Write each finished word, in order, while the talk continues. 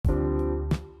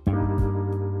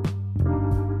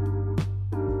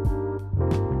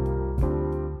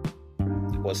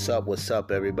What's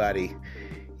up, everybody?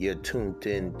 You're tuned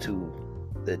in to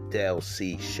the Del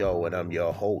C Show, and I'm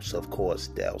your host, of course,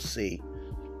 Del C.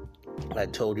 I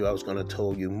told you I was going to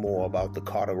tell you more about the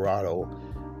Colorado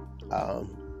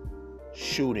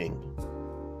shooting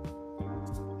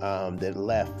that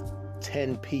left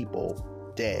 10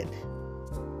 people dead.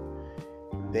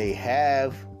 They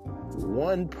have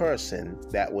one person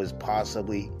that was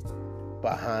possibly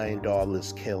behind all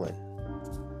this killing.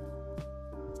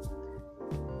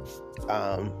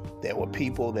 There were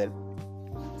people that,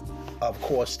 of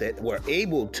course, that were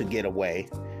able to get away,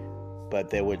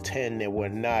 but there were 10 that were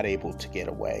not able to get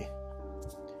away.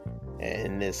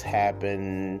 And this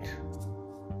happened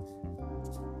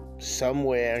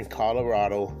somewhere in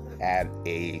Colorado at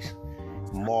a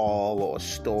mall or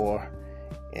store.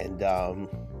 And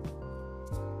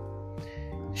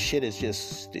shit is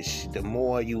just, the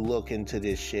more you look into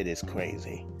this shit, is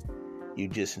crazy. You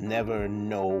just never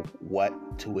know what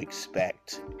to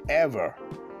expect ever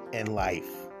in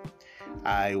life.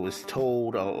 I was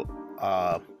told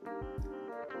a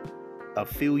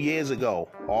few years ago,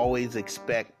 always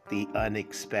expect the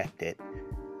unexpected.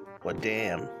 Well,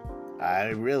 damn,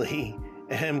 I really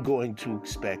am going to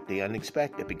expect the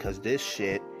unexpected, because this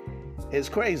shit is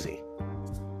crazy.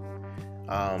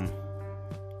 But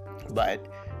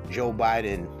Joe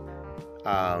Biden,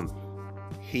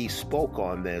 he spoke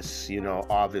on this,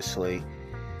 obviously,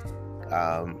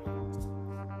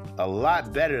 a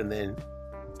lot better than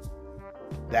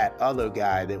that other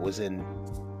guy that was in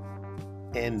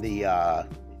the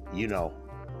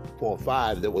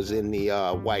 4-5 that was in the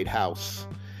White House.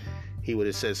 He would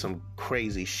have said some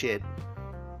crazy shit,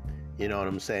 you know what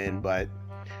I'm saying? But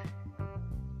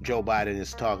Joe Biden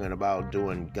is talking about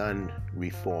doing gun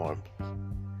reform,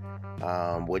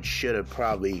 which should have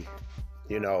probably,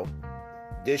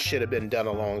 this should have been done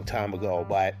a long time ago.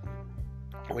 But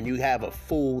when you have a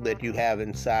fool that you have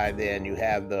inside there, and you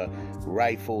have the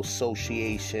Rifle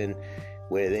Association,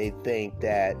 where they think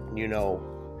that,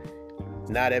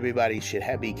 not everybody should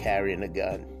be carrying a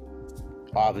gun.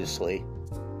 Obviously,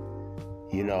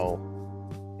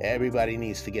 everybody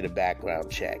needs to get a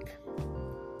background check.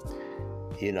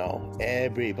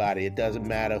 Everybody, it doesn't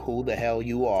matter who the hell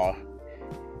you are.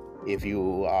 If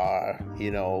you are,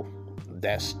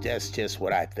 that's just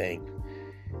what I think.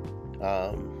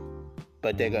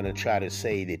 But they're going to try to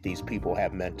say that these people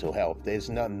have mental health. There's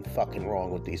nothing fucking wrong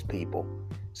with these people.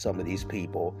 Some of these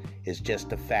people, it's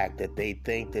just the fact that they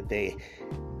think that they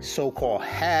so-called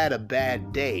had a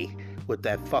bad day, what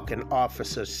that fucking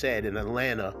officer said in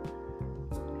Atlanta,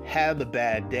 had a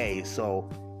bad day, so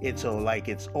it's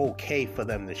okay for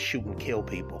them to shoot and kill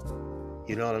people.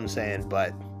 You know what I'm saying?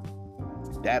 But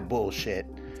that bullshit,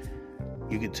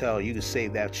 you can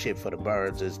save that shit for the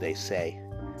birds, as they say.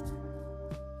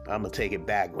 I'm gonna take it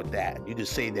back with that. You can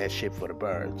save that shit for the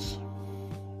birds.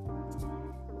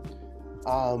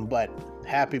 But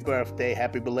happy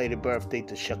belated birthday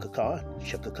to Shaka Khan.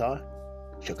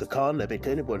 Let me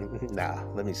tell you,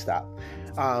 let me stop.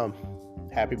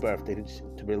 Happy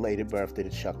belated birthday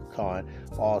to Shaka Khan.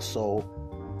 Also,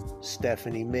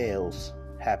 Stephanie Mills,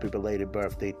 happy belated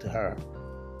birthday to her.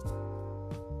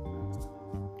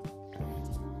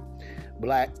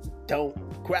 Black don't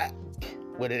crack.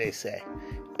 What do they say?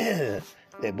 They're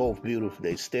both beautiful.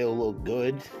 They still look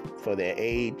good for their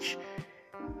age.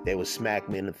 They would smack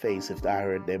me in the face if they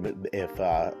heard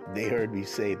me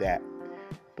say that.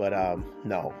 But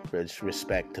no, there's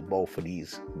respect to both of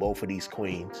these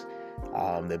queens.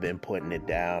 They've been putting it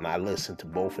down. I listened to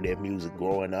both of their music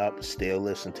growing up. Still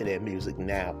listen to their music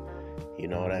now. You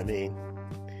know what I mean?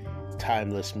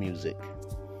 Timeless music,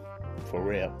 for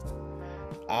real.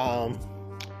 I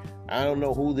don't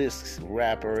know who this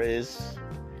rapper is.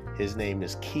 His name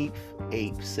is Keith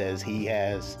Ape. Says he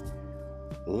has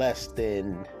less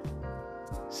than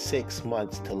 6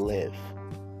 months to live.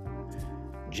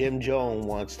 Jim Jones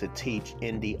wants to teach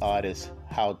indie artists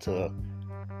how to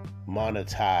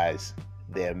monetize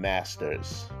their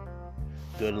masters.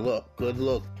 Good look,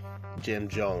 Jim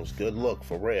Jones. Good look,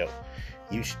 for real.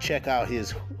 You should check out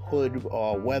his hood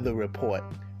weather report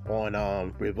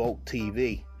on Revolt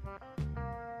TV.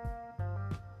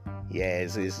 Yeah,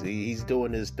 he's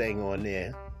doing his thing on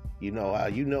there. You know how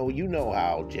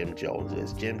Jim Jones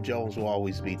is. Jim Jones will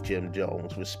always be Jim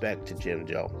Jones. Respect to Jim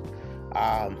Jones.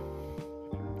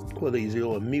 Whether he's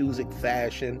doing music,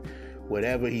 fashion,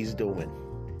 whatever he's doing,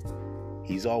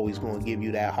 he's always going to give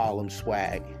you that Harlem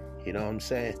swag. You know what I'm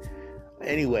saying?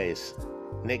 Anyways,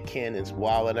 Nick Cannon's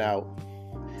Wildin' Out,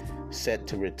 set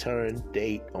to return,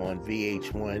 date on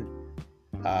VH1,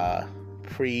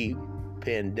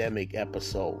 pre-pandemic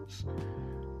episodes.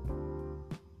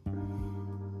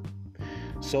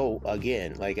 So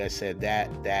again, like I said,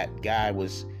 that guy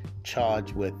was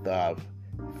charged with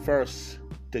first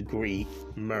degree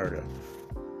murder.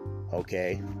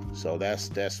 Okay, so that's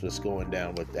what's going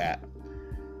down with that.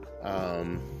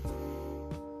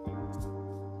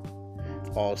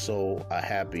 Also, a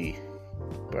happy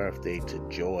birthday to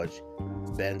George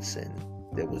Benson,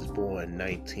 that was born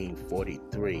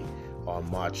 1943 on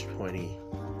March 20.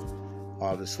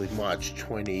 Obviously, March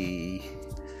 20.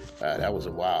 That was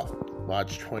a while.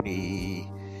 March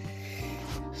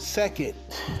 22nd.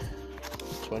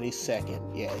 22nd.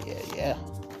 Yeah.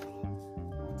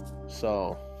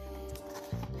 So,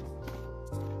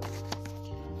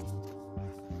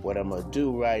 what I'm gonna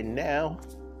do right now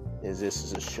is, this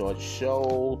is a short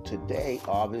show today,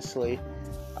 obviously,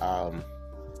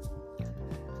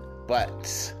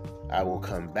 but I will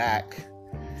come back.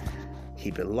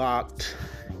 Keep it locked,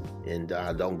 and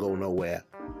don't go nowhere.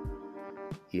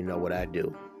 You know what I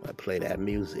do. I play that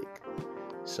music.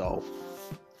 So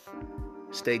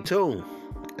stay tuned,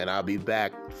 and I'll be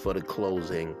back for the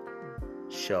closing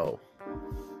show.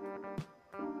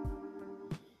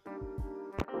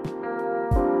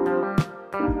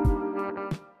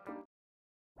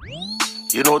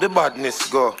 You know the badness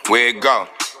go. Where it go?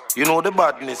 You know the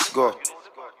badness go.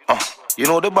 You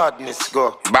know the badness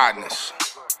go. Badness.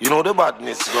 You know the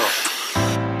badness go.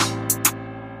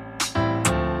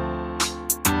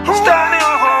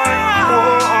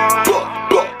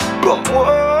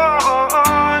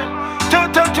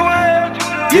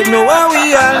 You know how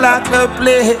we are like the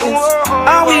place,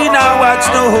 and we now watch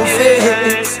no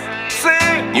face.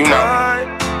 You know.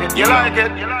 You like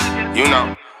it? You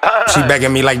know. She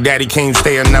begging me like, daddy, can you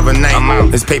stay another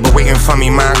night? This paper waiting for me,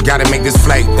 man, gotta make this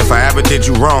flight. If I ever did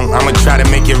you wrong, I'ma try to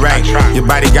make it right. Your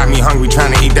body got me hungry,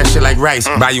 trying to eat that shit like rice.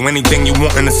 Buy you anything you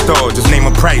want in the store, just name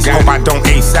a price. Hope I don't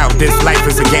ace out, this life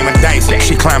is a game of dice.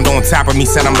 She climbed on top of me,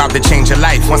 said I'm about to change her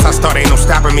life. Once I start, ain't no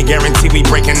stopping me, guarantee we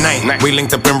breaking night. We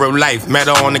linked up in real life, met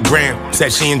her on the gram.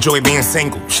 Said she enjoy being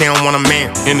single, she don't want a man.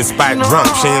 In the spot drunk,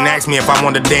 she didn't ask me if I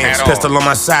want to dance. Pistol on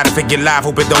my side, if it get live,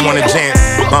 hope it don't wanna jam.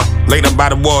 Later by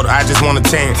the water, I just wanna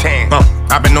tan.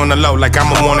 I've been on the low like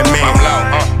I'm a wanted man.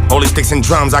 Holy sticks and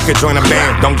drums, I could join a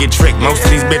band. Don't get tricked, most of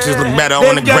these bitches look better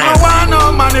on the gram. Them don't want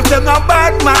no man if them not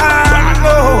bad man.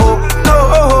 No.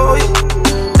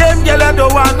 Them gyal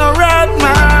don't want no red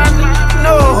man.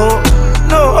 No.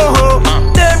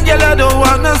 Them gyal don't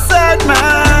want no sad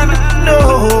man.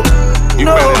 No. You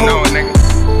better know, nigga.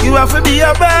 You have to be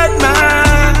a bad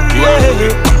man.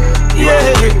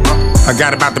 Yeah. I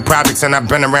got about the projects and I've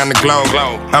been around the globe.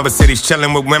 Other cities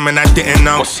chilling with women I didn't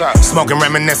know. What's up? Smoking,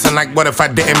 reminiscing like what if I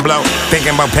didn't blow.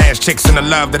 Thinking about past chicks and the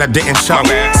love that I didn't show.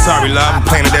 Sorry love,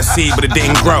 planted that seed but it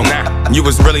didn't grow. You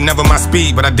was really never my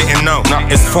speed but I didn't know.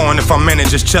 It's foreign if I'm in it,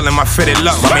 just chilling, my fitted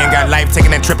low. My man got life taking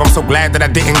that trip, I'm so glad that I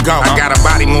didn't go. I got a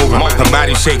body moving, her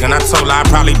body shaking. I told her I'd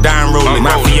probably die in ruling.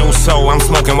 Mafioso, I'm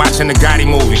smoking, watching the Gotti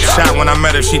movie. Shot when I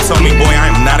met her, she told me, boy,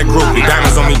 I am not a groupie.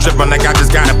 Diamonds on me dripping like I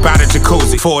just got up out of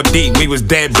jacuzzi. 4 deep, we was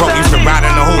dead broke, used to ride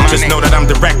in the hoop. Just know that I'm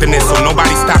directing this, so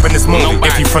nobody stopping this movie.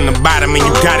 If you from the bottom and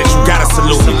you got it, you gotta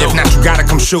salute me. If not, you gotta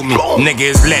come shoot me.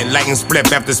 Nigga is lit, lighting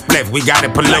split after split. We got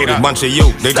it polluted. Bunch of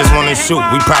you, they just wanna shoot.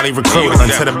 We probably recruited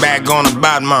until the bag gone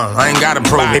about mine. I ain't gotta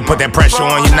prove it. They put that pressure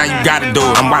on you, now you gotta do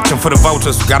it. I'm watching for the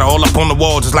vultures, got her all up on the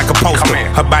wall just like a poster.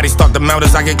 Her body start to melt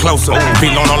as I get closer.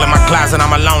 Feel on all in my closet,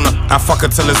 I'm a loner. I fuck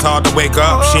her till it's hard to wake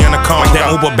up. She in the car, then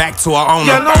Uber back to her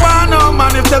owner. You no want no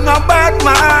man if them not bad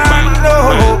man. No.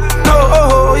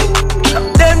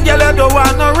 Them gyal don't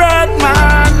want no red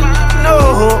man.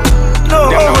 No.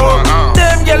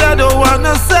 Them gyal don't want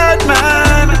no sad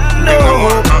man. No.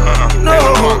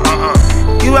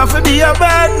 You have to be a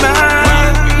bad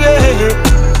man.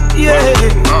 Yeah.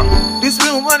 This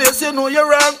woman, you say no, you're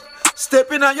wrong.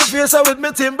 Stepping on your face with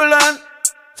me Timberland.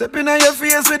 Stepping on your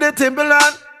face with the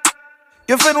Timberland.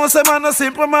 You feel no say man, a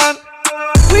simple man.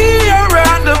 We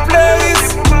around the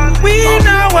place. We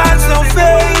now watch no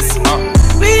face.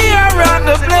 We around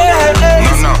the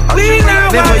place. We now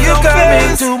watch no face. Never you come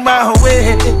into my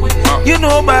way. You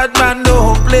know bad man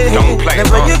don't play.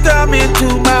 Never you come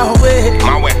into my way.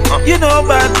 You know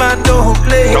bad man don't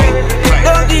play.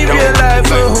 Don't give your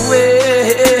life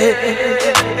away.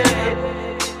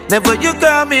 Never you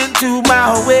come into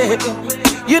my way.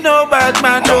 You know bad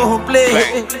man don't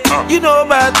play. You know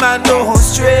bad man don't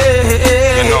stray.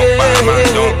 You know bad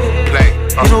man don't play.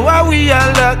 You know why we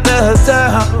are locked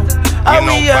down. How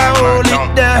we are hold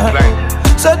it down.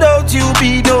 So don't you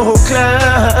be no clown.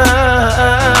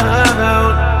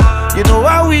 You know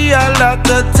why we are locked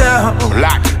down.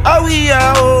 How we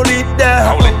are hold it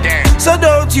down. So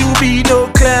don't you be no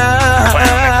clown.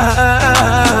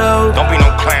 Don't be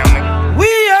no clown, nigga. We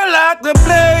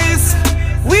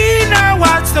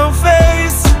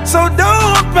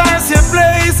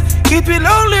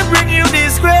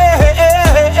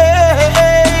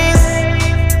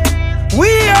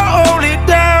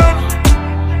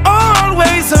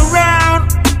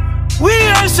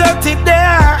it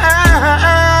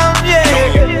down, yeah.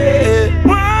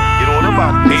 You know the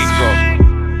badness go.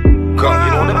 Go.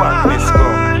 You know the badness go.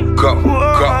 Go.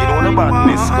 Go. You know the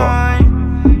badness go.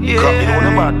 Go. You know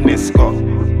the badness go.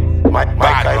 My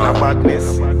kind of badness.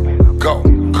 Go.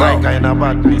 My kind of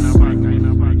badness.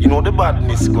 You know the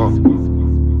badness go.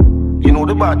 You know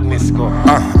the badness go.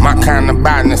 My kind of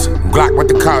badness. Glock with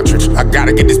the cartridge. I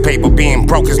gotta get this paper. Being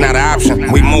broke is not an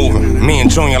option. We moving. Me and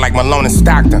Junior like Malone and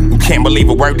Stockton. You can't believe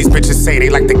a word these bitches say. They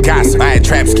like the gossip. I had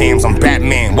trap scams. I'm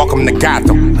Batman. Welcome to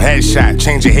Gotham. Headshot.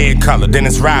 Change your hair color.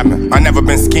 Dennis Rodman. I never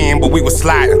been skiing, but we was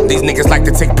sliding. These niggas like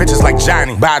to take pictures like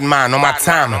Johnny. Bad mind on my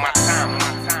timing.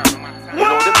 You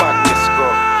know the badness go.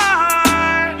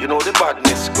 You know the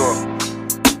badness go.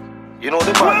 You know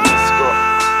the badness go.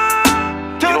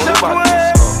 You know the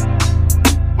badness go.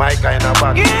 My kind of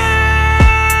badness.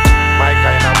 My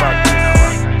kind of badness.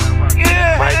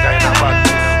 My kind of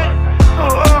badness.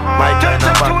 My kind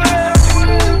of badness.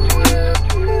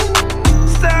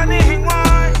 Standing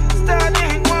wide,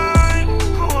 standing wide.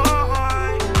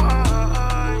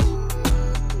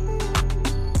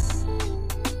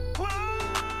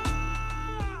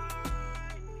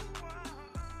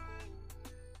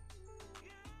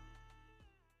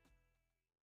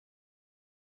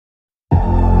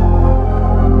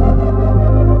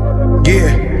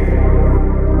 Yeah.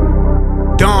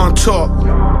 Dawn talk.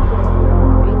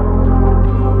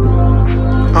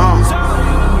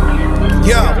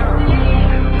 Yo,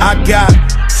 I got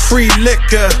free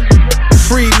liquor,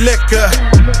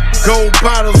 gold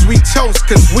bottles we toast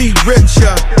cause we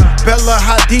richer. Bella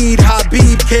Hadid,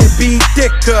 Habib can't be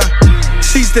thicker.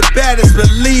 She's the baddest,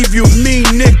 believe you me,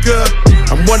 nigga.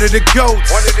 I'm one of the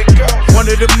goats, one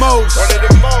of the most.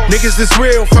 Niggas is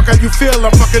real, fuck how you feel,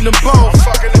 I'm fucking them both.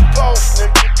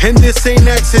 And this ain't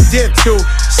accidental.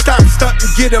 Stop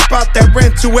stunting, get up out that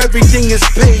rental, everything is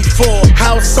paid for.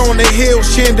 House on the hill,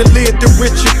 chandelier to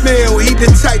Richard Mill. He the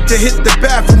type to hit the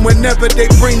bathroom whenever they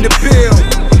bring the bill.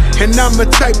 And I'm the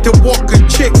type to walk a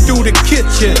chick through the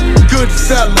kitchen. Good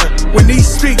fella, when he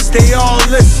speaks, they all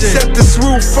listen. Set this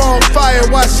roof on fire,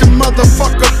 watch a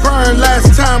motherfucker burn.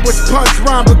 Last time was punch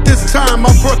rhyme, but this time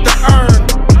I brought the urn.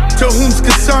 To whom's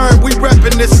concerned, we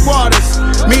reppin' the squatters.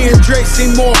 Me and Dre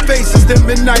see more faces than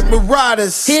Midnight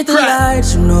Marauders. Hit the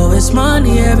lights, you know it's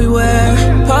money everywhere.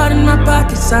 Part in my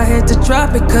pockets, I had to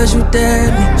drop it cause you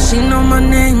dared me. She know my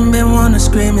name, been wanna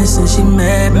scream it since she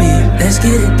met me. Let's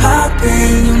get it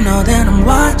poppin', you know that I'm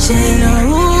watching.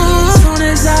 Ooh, as soon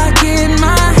as I get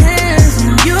my hands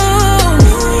on you.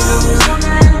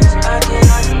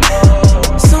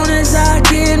 As soon as I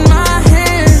get my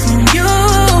hands on you.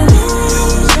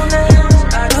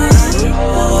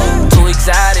 Too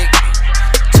exotic.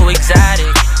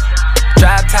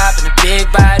 Drop top in a big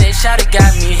body. Shawty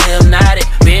got me hypnotic.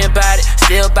 Been about it,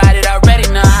 still about it. Already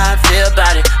know how I feel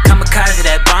about it. Kamikaze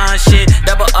that bond shit.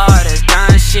 Double R, that's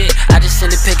done shit. I just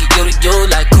send a pic of you to you.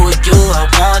 Like who are you? I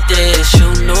want this.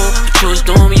 You knew what you was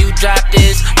doing when you dropped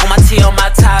this. On my T on my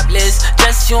top list.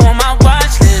 Just you on my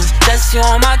watch list. Just you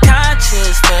on my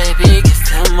conscience. Baby, can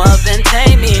fill 'em up and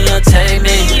take me. Or take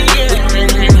me.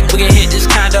 We can hit this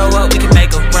condo up. We can make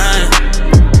a run.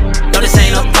 No, this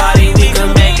ain't no party, we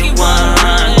can make it one,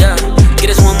 yeah. Get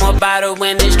us one more bottle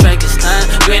when this drink is done.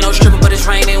 You ain't no stripper, but it's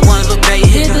raining one, look, baby.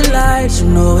 Hit the lights, you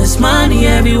know it's money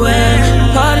everywhere.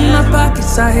 Part in my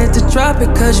pockets, I had to drop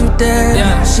it cause you dared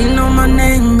me. She know my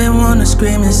name, been wanna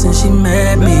scream it since she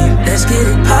met me. Let's get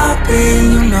it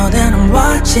poppin', you know that I'm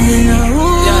watching.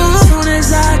 Ooh, as soon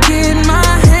as I get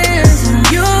my hands on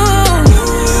you.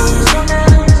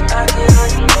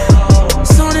 As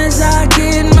soon as I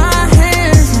get my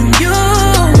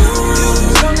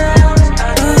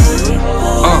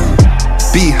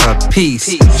be her peace.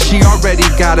 She already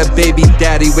got a baby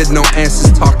daddy with no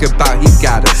answers, talk about he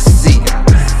got a C.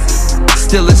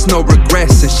 Still it's no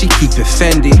regrets and she keep it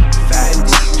Fendi.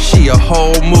 She a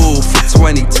whole move for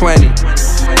 2020.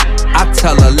 I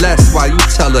tell her less while you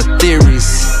tell her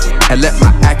theories. And let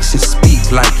my actions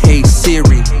speak like hey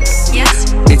Siri.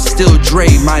 Yes. It's still Dre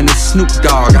minus Snoop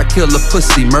Dogg. I kill a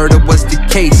pussy, murder was the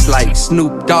case like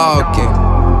Snoop Dogg. And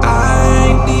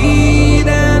I need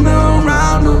an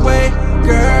around the way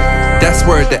girl. That's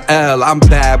word to L, I'm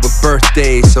bad with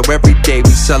birthdays. So every day we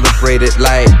celebrate it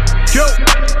like it's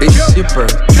your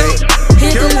birthday.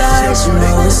 Hit the lights, you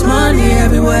know it's money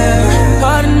everywhere.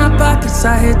 Part in my pockets,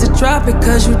 I had to drop it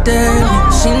cause you dared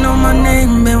me. She know my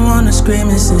name, been wanna scream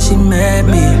it since she met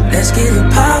me. Let's get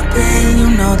it poppin', you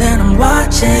know that I'm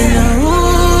watching.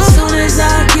 Ooh, as soon as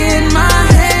I get my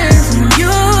hands on you.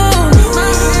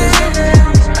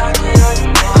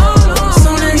 As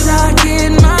soon as I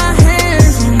get my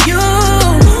hands on you.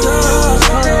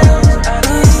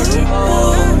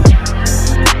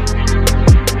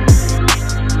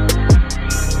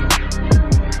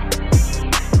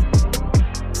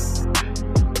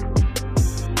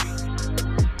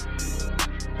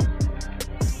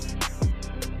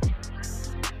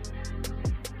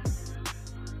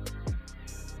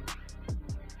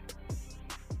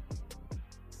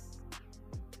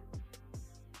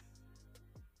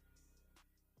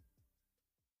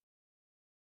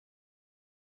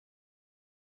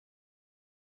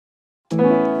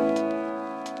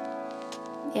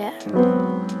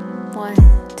 1,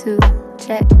 2,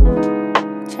 check.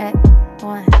 Check.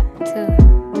 1, 2.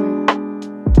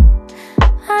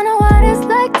 I know what it's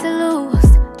like to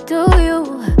lose. Do you?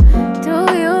 Do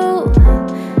you?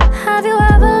 Have you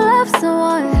ever loved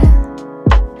someone,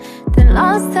 then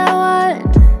lost that one?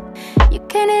 You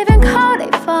can't even call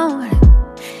their phone.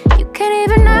 You can't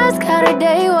even ask how their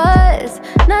day was.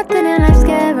 Nothing in life's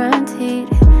guaranteed.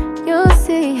 You'll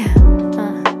see.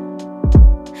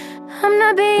 I'm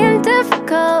not being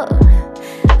difficult.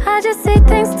 I just see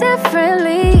things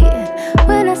differently.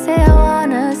 When I say I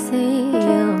wanna see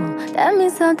you, that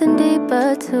means something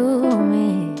deeper to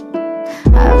me.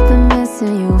 I've been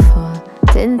missing you for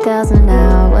 10,000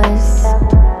 hours.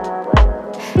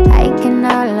 I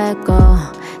cannot let go.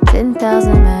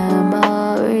 10,000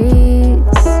 memories.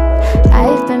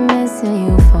 I've been missing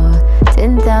you for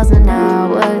 10,000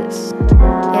 hours.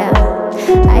 Yeah,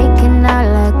 I cannot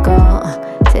let go.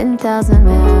 10,000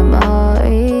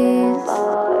 memories.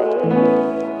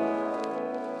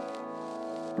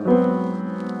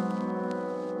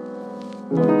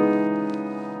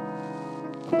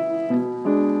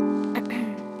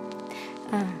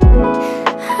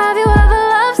 Have you ever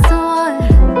loved someone,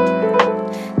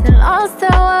 then lost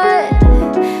that one?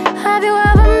 Have you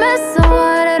ever missed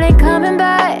someone that ain't coming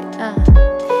back?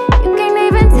 You can't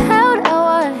even tell that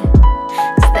one,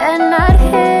 'cause they're not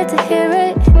here to hear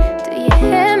it. Do you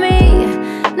hear me?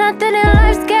 Nothing in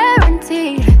life's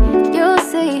guaranteed. You'll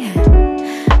see.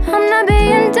 I'm not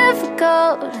being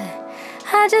difficult.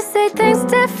 I just say things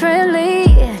differently.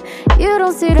 You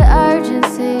don't see the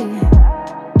urgency.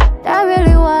 That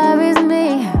really worries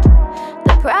me.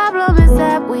 The problem is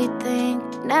that we think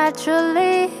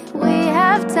naturally we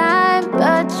have time,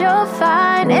 but you'll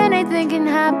find anything can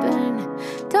happen.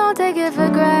 Don't take it for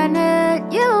granted.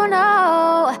 You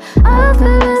know I've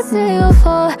been missing you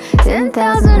for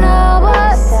 10,000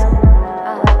 hours.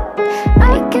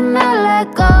 I cannot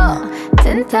let go.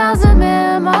 10,000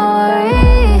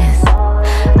 memories.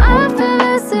 I've been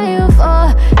missing you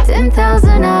for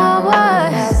 10,000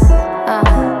 hours.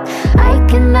 I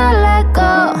cannot let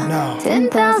go.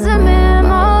 10,000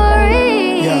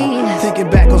 memories. Yeah, thinking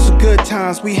back on some good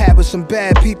times we had with some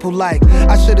bad people. Like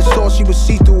I should've saw she was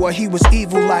see-through or he was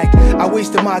evil. Like I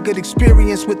wasted my good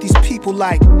experience with these people.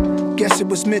 Like guess it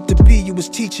was meant to be. You was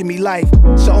teaching me life,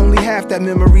 so only half that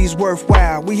memory's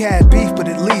worthwhile. We had beef, but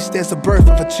at least there's a birth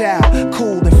of a child.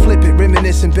 Cool and flip it,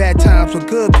 reminiscing bad times with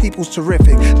good people's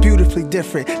terrific. Beautifully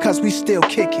different, cause we still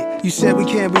kick it. You said we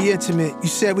can't be intimate. You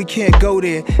said we can't go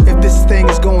there. If this thing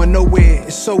is going nowhere,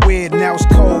 it's so weird. Now it's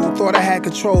cold. Thought I had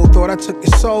control. Thought I took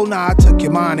your soul. Nah, I took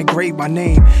your mind and engraved my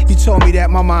name. You told me that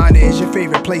my mind is your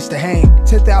favorite place to hang.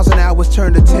 10,000 hours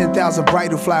turned to 10,000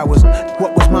 bridal flowers.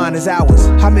 What was mine is ours.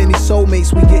 How many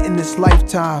soulmates we get in this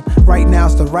lifetime? Right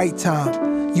now's the right time.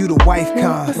 You the wife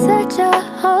kind. Search your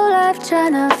whole life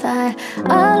trying to find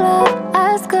a love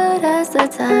as good as the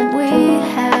time we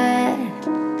had.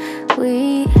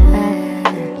 We had.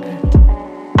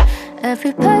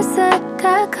 Every person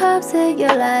that comes in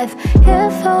your life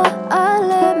here for a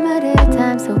limited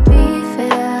time, so be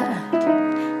fair,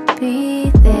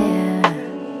 be there.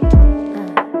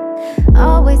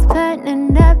 Always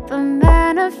planning, never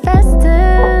manifesting.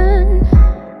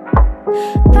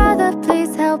 Father,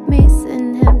 please help me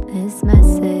send him this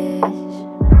message.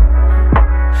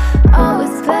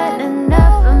 Always planning,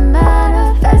 never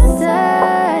manifesting.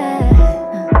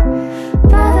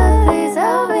 Father, please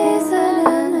help me send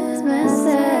him this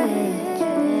message.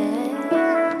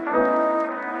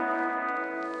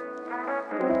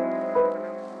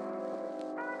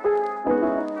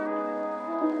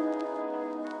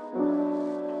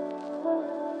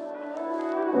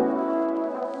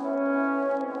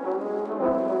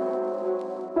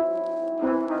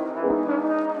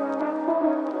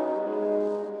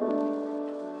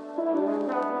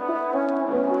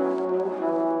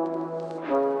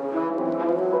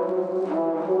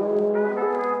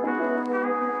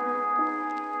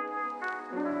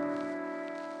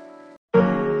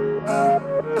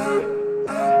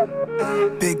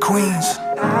 Big Queens,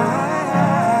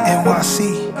 NYC.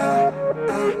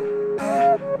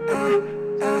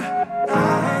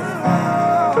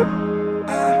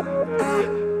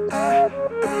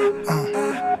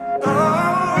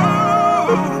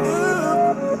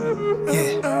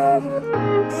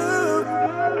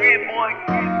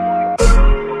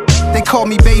 They called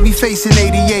me Babyface in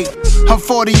 '88. I'm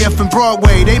 40th and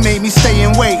Broadway, they made me stay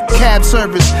and wait. Cab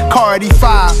service, car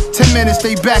 85. 10 minutes,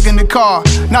 they back in the car.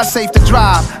 Not safe to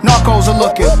drive, narcos are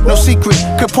looking. No secret,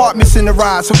 compartments in the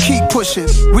ride, so keep pushing.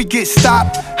 We get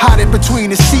stopped, hide it between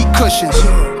the seat cushions.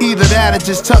 Either that or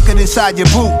just tuck it inside your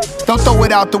boot. Don't throw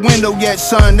it out the window yet,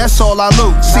 son, that's all I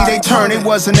loot. See, they turn, it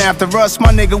wasn't after us.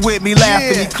 My nigga with me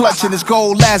laughing, he clutching his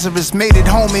gold Lazarus. Made it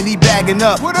home and he bagging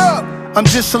up. What up? I'm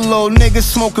just a little nigga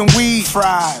smoking weed.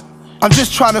 Fried. I'm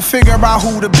just trying to figure out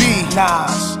who to be.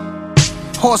 Nas.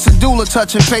 Horse and doula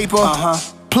touching paper.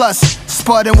 Plus,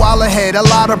 spudding while ahead, a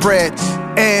lot of bread.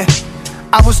 And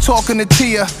I was talking to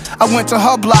Tia. I went to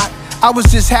her block. I was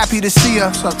just happy to see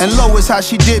her. And Lois, how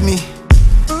she did me.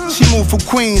 She moved from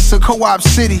Queens to Co-op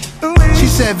City. She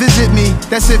said, visit me,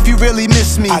 that's if you really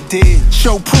miss me. I did.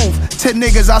 Show proof, 10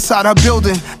 niggas outside her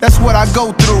building, that's what I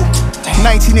go through.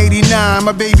 1989,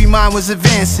 my baby mind was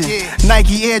advancing.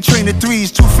 Nike Air Trainer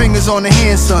 3s, 2 fingers on the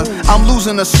hand, son. I'm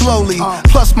losing her slowly.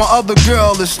 Plus my other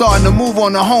girl is starting to move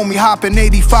on the homie. Hopping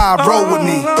 85, roll with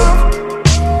me.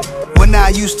 When I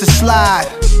used to slide,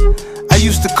 I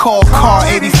used to call car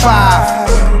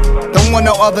 85. Don't want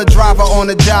no other driver on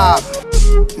the job.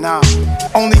 Nah,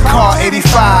 only car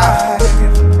 85.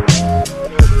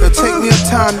 It'll take me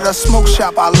uptown to the smoke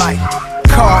shop I like.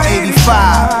 Car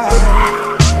 85.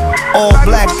 All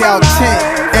blacked out tent.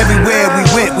 Everywhere we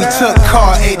went, we took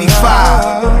car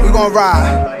 85. We gon'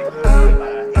 ride.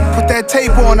 Put that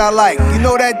tape on I like. You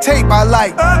know that tape I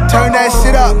like. Turn that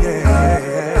shit up.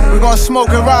 We gon' smoke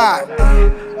and ride.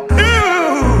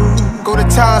 Go to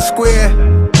Times Square.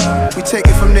 We take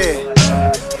it from there.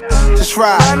 Just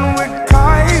ride.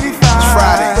 It's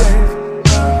Friday.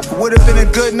 Would've been a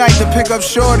good night to pick up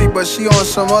Shorty, but she on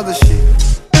some other shit.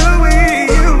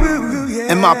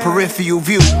 In my peripheral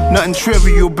view, nothing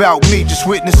trivial about me. Just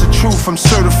witness the truth, I'm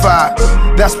certified.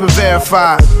 That's been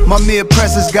verified. My mere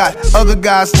presence got other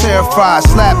guys terrified.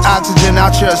 Slap oxygen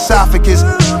out your esophagus.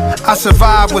 I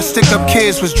survived when stick-up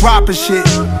kids was dropping shit.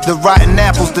 The rotten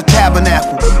apples, the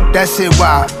tabernacle. That's it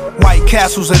why. White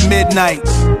Castles at midnight.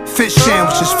 Fish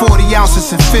sandwiches, 40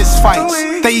 ounces and fist fights.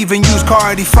 They even use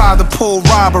car 85 to pull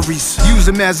robberies. Use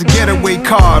them as a getaway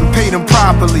car and pay them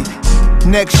properly.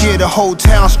 Next year the whole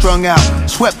town strung out.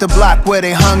 Swept the block where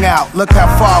they hung out. Look how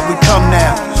far we come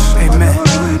now. Amen.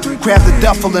 Grab the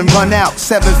duffel and run out.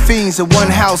 7 fiends in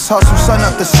one house, hustle sun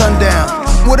up to sundown.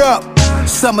 What up?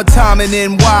 Summertime in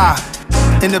NY.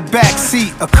 In the back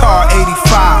seat, a car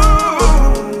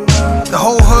 85. The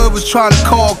whole hood was trying to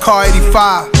call car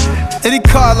 85. Any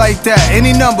car like that,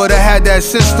 any number that had that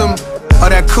system or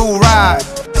that cool ride,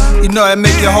 you know that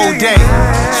make your whole day.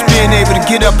 Just being able to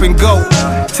get up and go.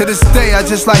 To this day, I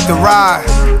just like to ride.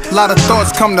 A lot of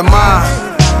thoughts come to mind.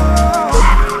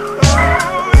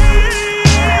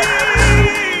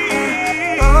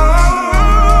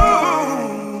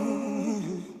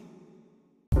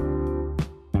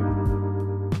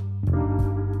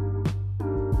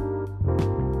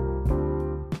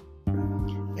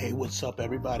 Hey, what's up,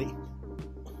 everybody?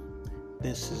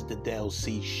 This is the Del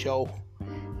C Show,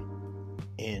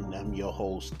 and I'm your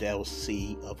host, Del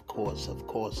C, of course.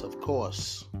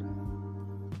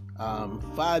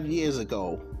 5 years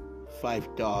ago, Phife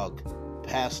Dawg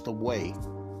passed away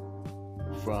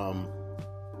from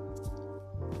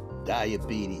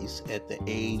diabetes at the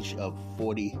age of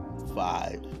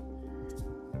 45.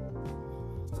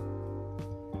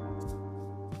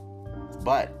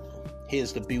 But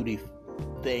here's the beauty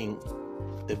thing.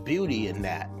 The beauty in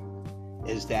that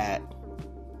is that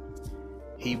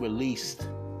he released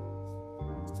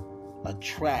a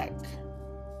track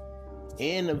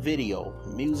and a video,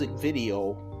 music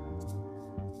video,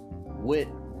 with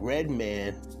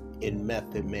Redman and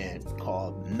Method Man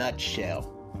called Nutshell.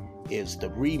 It's the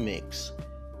remix.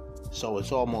 So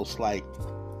it's almost like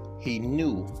he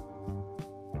knew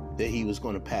that he was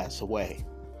going to pass away.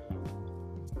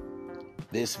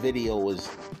 This video is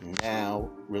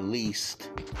now released.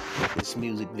 This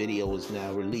music video is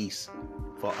now released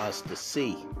for us to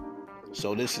see.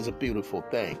 So this is a beautiful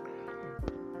thing.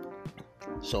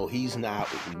 So he's not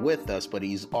with us, but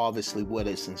he's obviously with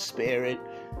us in spirit.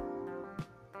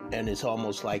 And it's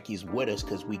almost like he's with us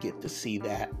because we get to see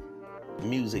that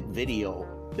music video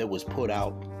that was put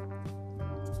out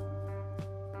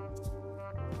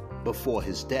before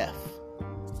his death.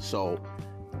 So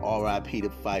R.I.P. to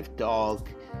Phife Dawg.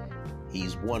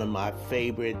 He's one of my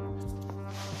favorite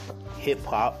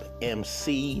hip-hop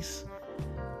MCs.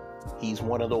 He's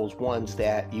one of those ones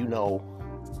that, you know,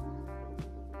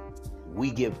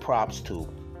 we give props to.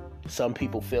 Some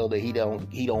people feel that he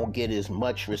don't get as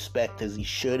much respect as he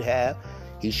should have.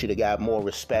 He should have got more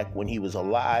respect when he was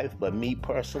alive. But me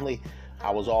personally,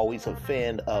 I was always a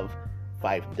fan of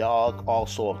Phife Dawg,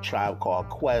 also a Tribe Called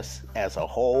Quest as a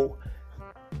whole,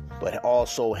 but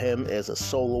also him as a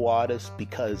solo artist,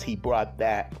 because he brought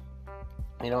that,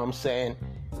 you know what I'm saying?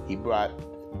 He brought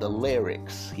the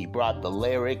lyrics. He brought the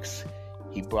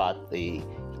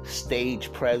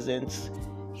stage presence.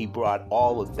 He brought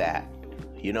all of that.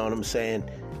 You know what I'm saying?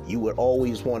 You would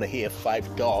always want to hear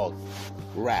Phife Dawg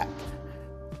rap.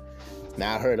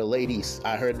 Now I heard the ladies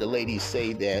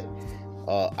say that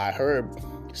I heard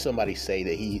somebody say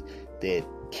that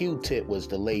Q-Tip was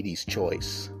the lady's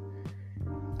choice.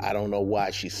 I don't know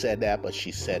why she said that, but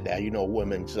she said that. You know,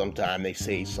 women sometimes they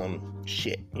say some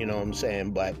shit, you know what I'm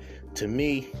saying? But to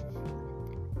me,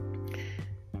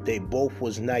 they both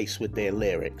was nice with their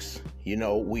lyrics. You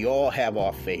know, we all have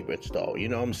our favorites though. You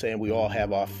know what I'm saying? We all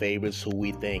have our favorites who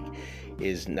we think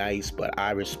is nice, but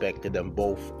I respected them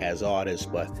both as artists.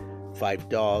 But Phife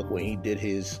Dawg, when he did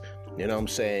his, you know what I'm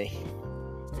saying?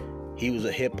 He was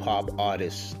a hip hop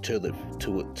artist to the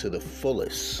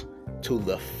fullest. To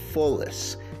the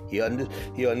fullest. You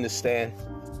understand?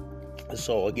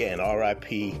 So again,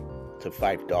 R.I.P. to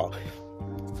Phife Dawg.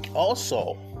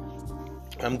 Also,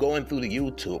 I'm going through the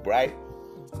YouTube, right?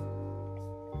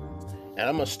 And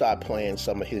I'm going to start playing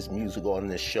some of his music on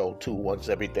this show too, once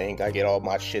I get all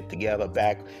my shit together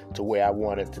back to where I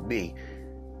want it to be.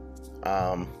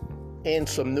 And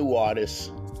some new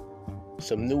artists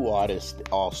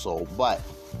also. But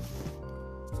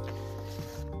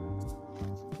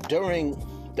during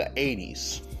the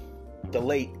 80s, the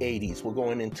late 80s, we're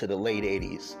going into the late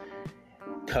 80s,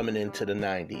 coming into the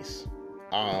 90s,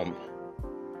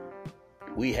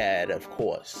 we had, of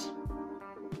course,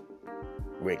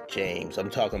 Rick James. I'm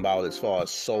talking about as far as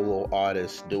solo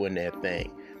artists doing their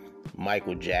thing.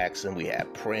 Michael Jackson, we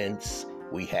had Prince,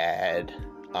 we had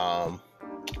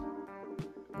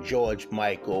George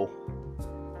Michael,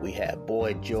 we had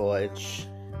Boy George,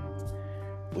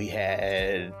 we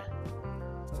had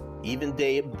even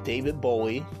David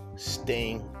Bowie,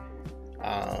 Sting,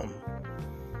 a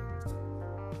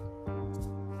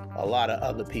lot of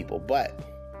other people. But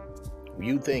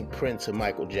you think Prince and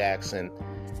Michael Jackson,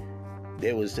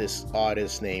 there was this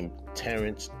artist named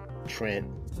Terence Trent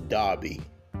D'Arby.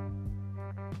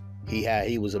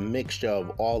 He was a mixture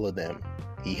of all of them.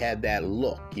 He had that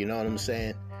look, you know what I'm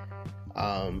saying?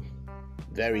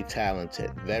 Very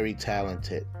talented.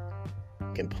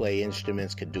 Can play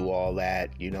instruments, could do all that,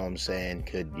 you know what I'm saying?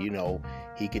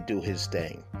 He could do his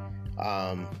thing.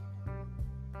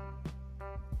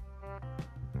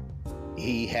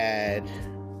 He had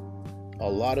a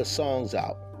lot of songs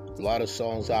out.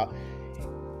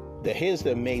 Here's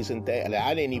the amazing thing.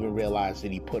 I didn't even realize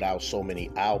that he put out so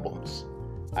many albums.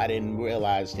 I didn't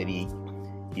realize that he,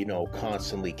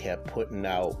 constantly kept putting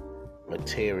out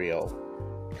material,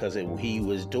 because he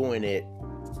was doing it.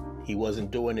 He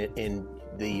wasn't doing it in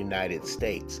the United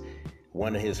States.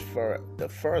 One of the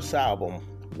first album,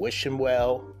 Wish Him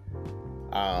Well.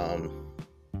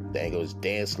 There goes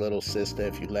Dance Little Sister,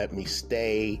 If You Let Me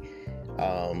Stay.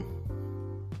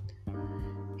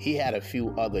 He had a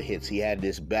few other hits. He had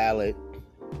this ballad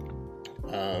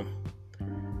that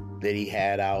he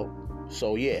had out.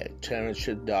 So yeah, Terence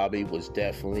Trent D'Arby was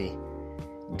definitely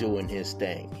doing his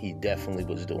thing. He definitely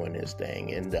was doing his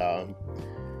thing. And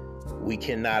we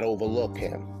cannot overlook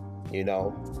him,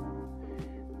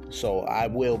 So I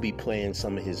will be playing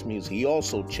some of his music. He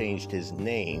also changed his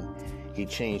name. He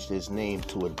changed his name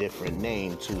to a different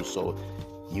name too. So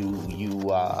you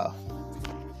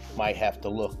might have to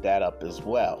look that up as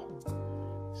well.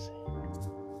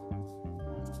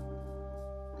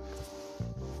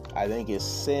 I think it's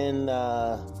Sin.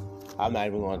 I'm not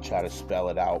even going to try to spell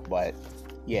it out, but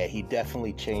yeah, he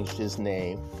definitely changed his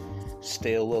name.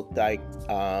 Still looked like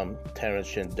Terence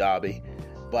Trent D'Arby.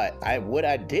 But what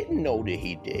I didn't know that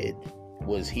he did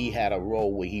was he had a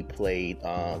role where he played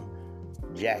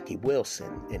Jackie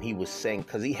Wilson, and he was singing,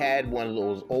 because he had one of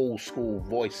those old school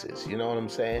voices, you know what I'm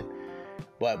saying?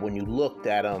 But when you looked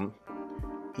at him,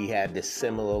 he had this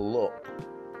similar look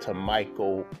to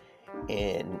Michael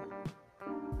and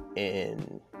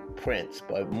Prince,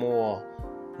 but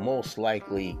most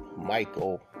likely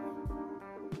Michael.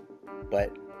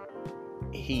 But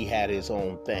he had his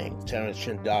own thing. Terence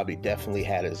Trent D'Arby definitely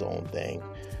had his own thing.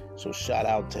 So shout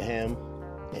out to him.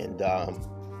 And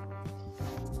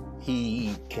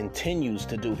he continues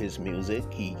to do his music.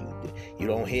 You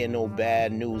don't hear no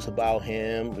bad news about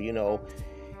him.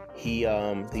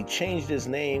 He changed his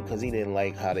name because he didn't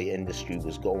like how the industry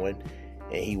was going,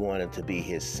 and he wanted to be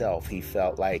himself. He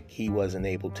felt like he wasn't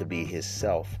able to be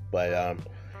himself, but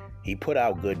he put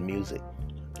out good music.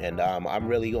 And I'm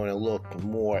really going to look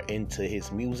more into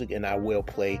his music, and I will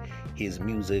play his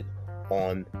music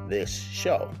on this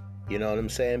show. You know what I'm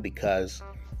saying? Because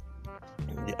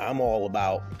I'm all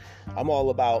about,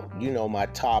 my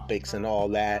topics and all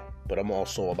that, but I'm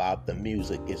also about the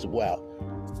music as well.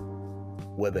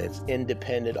 Whether it's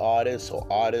independent artists or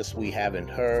artists we haven't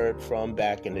heard from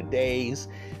back in the days,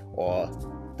 or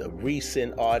the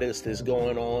recent artists that's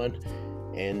going on.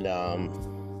 And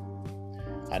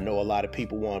I know a lot of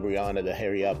people want Rihanna to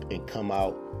hurry up and come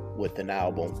out with an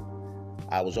album.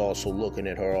 I was also looking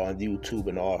at her on YouTube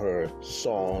and all her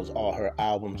songs, all her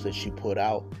albums that she put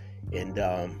out. And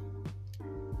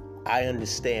I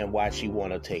understand why she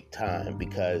want to take time,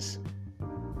 because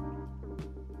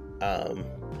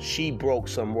she broke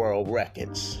some world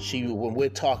records. When we're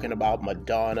talking about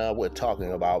Madonna, we're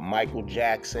talking about Michael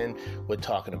Jackson, we're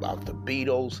talking about the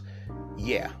Beatles.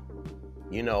 Yeah,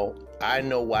 I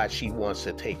know why she wants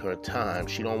to take her time.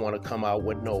 She don't want to come out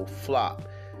with no flop.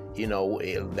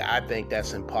 I think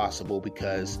that's impossible,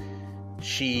 because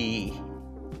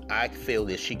I feel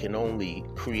that she can only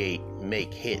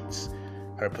make hits.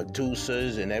 Her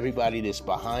producers and everybody that's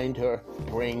behind her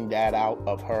bring that out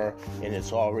of her, and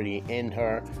it's already in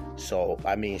her. So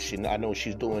I know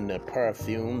she's doing the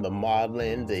perfume, the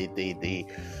modeling, the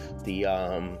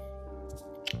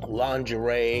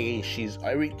lingerie.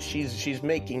 She's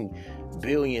making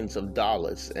billions of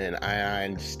dollars, and I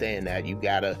understand that you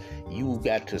got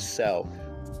to sell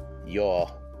you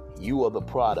are the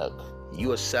product.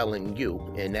 You are selling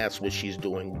you, and that's what she's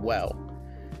doing well.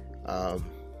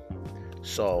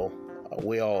 So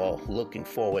we're all looking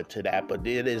forward to that. But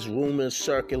there is rumors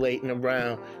circulating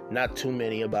around, not too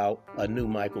many, about a new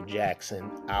Michael Jackson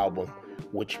album,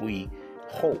 which we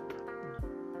hope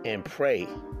and pray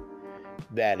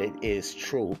that it is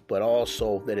true, but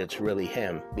also that it's really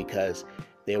him, because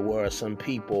there were some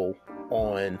people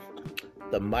on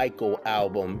the Michael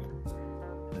album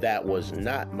that was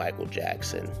not Michael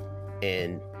Jackson.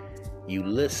 And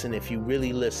if you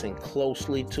really listen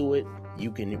closely to it, you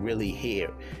can really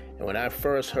hear. And when I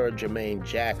first heard Jermaine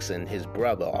Jackson, his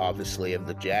brother, obviously, of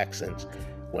the Jacksons,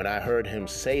 when I heard him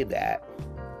say that,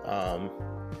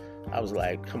 I was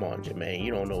like, come on, Jermaine,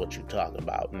 you don't know what you're talking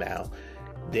about. Now,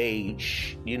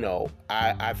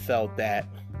 I felt that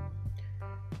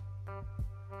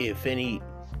if any,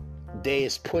 they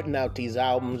is putting out these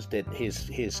albums, that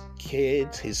his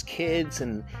kids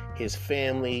and his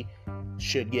family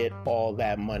should get all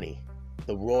that money,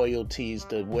 the royalties,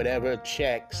 the whatever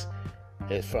checks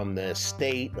from the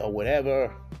estate or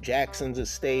whatever, Jackson's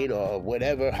estate or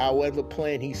whatever, however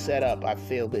plan he set up. I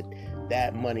feel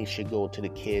that money should go to the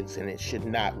kids, and it should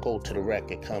not go to the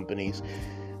record companies.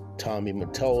 Tommy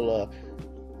Mottola,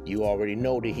 you already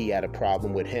know that he had a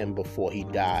problem with him before he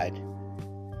died.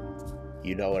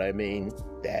 You know what I mean?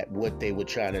 That what they were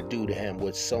trying to do to him,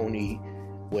 what Sony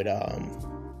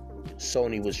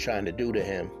was trying to do to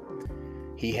him,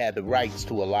 he had the rights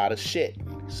to a lot of shit.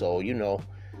 So,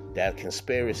 that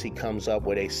conspiracy comes up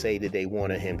where they say that they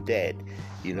wanted him dead.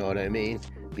 You know what I mean?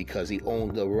 Because he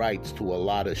owned the rights to a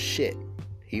lot of shit.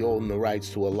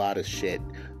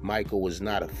 Michael was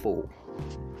not a fool.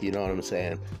 You know what I'm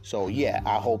saying? So, yeah,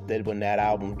 I hope that when that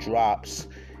album drops,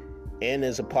 and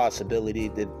there's a possibility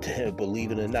that,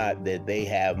 believe it or not, that they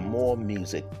have more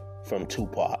music from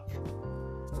Tupac.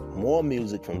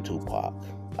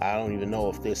 I don't even know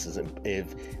if this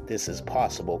is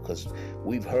possible, because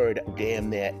we've heard damn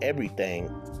near everything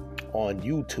on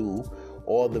YouTube,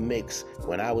 or the mix.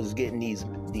 When I was getting these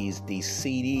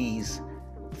CDs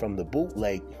from the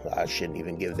bootleg, I shouldn't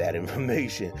even give that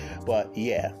information, but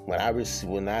yeah, when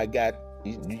I got,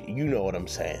 you know what I'm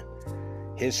saying,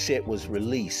 his shit was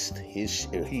released.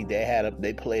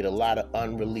 They played a lot of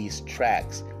unreleased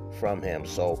tracks from him.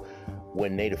 So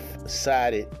when they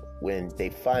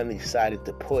finally decided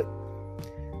to put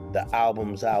the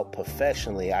albums out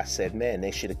professionally, I said, man,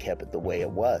 they should have kept it the way it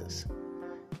was,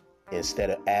 instead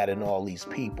of adding all these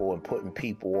people and putting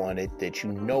people on it that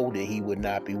that he would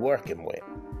not be working with.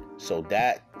 So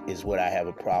that is what I have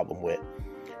a problem with.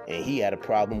 And he had a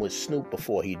problem with Snoop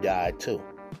before he died too.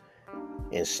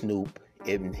 And Snoop,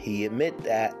 he admit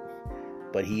that,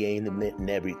 but he ain't admitting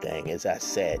everything. As I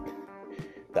said,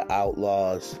 the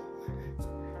Outlaws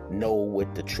know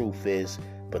what the truth is,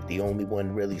 but the only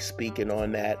one really speaking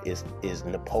on that is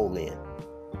Napoleon.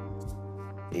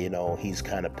 He's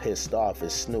kind of pissed off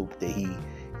at Snoop that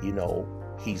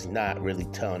he's not really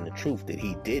telling the truth, that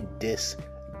he did diss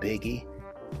Biggie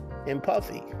and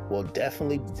Puffy. Well,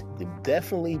 definitely he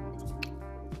definitely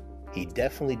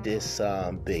dissed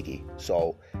Biggie.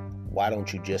 So why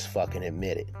don't you just fucking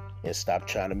admit it and stop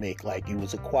trying to make like you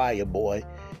was a choir boy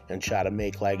and try to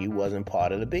make like you wasn't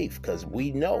part of the beef? Because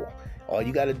we know. All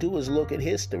you got to do is look at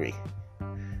history.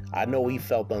 I know he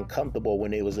felt uncomfortable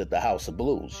when they was at the House of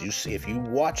Blues. You see, if you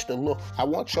watch the look, I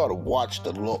want y'all to watch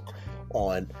the look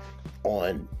on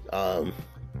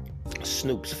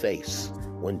Snoop's face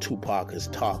when Tupac is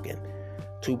talking.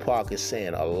 Tupac is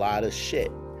saying a lot of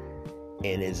shit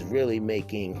and is really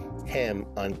making him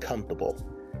uncomfortable.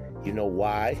 You know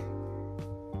why?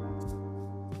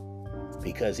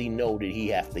 Because he know that he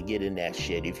have to get in that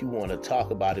shit. If you want to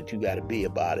talk about it, you got to be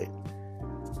about it.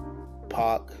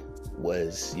 Pac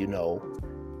was,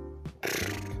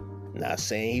 not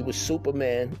saying he was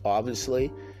Superman,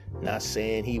 obviously. Not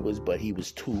saying he was, but he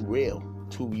was too real.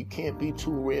 You can't be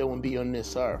too real and be on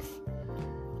this earth.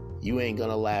 You ain't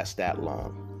gonna last that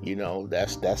long.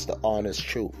 That's the honest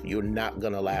truth. You're not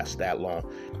gonna last that long.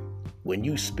 When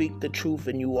you speak the truth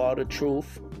and you are the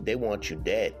truth, they want you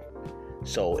dead.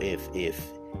 So if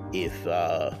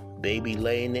Baby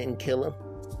Lane didn't kill him,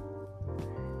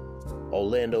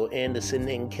 Orlando Anderson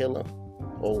didn't kill him,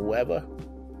 or whoever,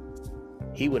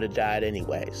 he would have died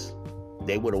anyways.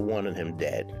 They would have wanted him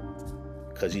dead.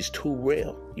 Because he's too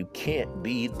real. You can't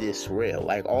be this real.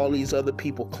 Like all these other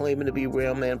people claiming to be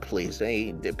real, man, please.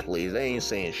 They ain't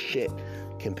saying shit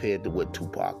compared to what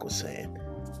Tupac was saying.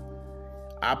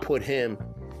 I put him,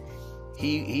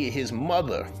 his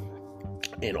mother,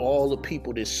 and all the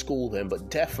people that schooled him, but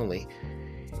definitely,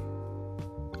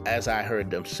 as I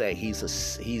heard them say,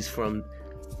 he's from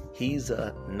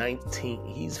the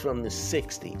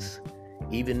 60s.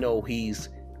 Even though he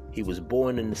was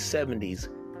born in the 70s,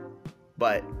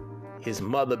 but his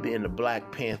mother being a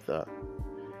Black Panther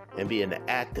and being an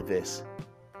activist,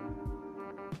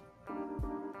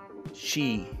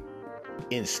 she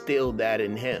instilled that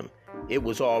in him. It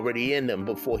was already in them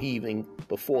before he even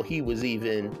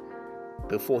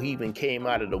came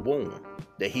out of the womb,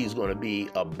 that he's going to be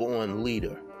a born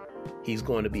leader. He's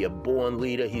going to be a born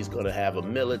leader. He's going to have a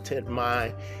militant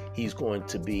mind. He's going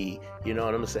to be, you know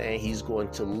what I'm saying? He's going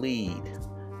to lead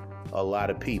a lot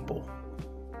of people.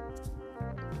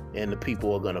 And the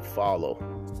people are going to follow.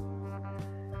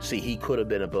 See, he could have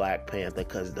been a Black Panther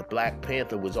because the Black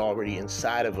Panther was already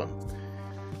inside of him.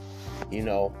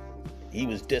 He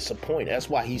was disappointed. That's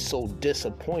why he's so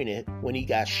disappointed when he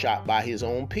got shot by his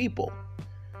own people.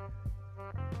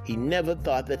 He never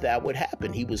thought that would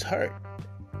happen. He was hurt.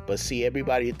 But see,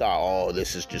 everybody thought, oh,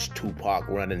 this is just Tupac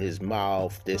running his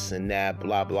mouth, this and that,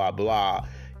 blah, blah, blah.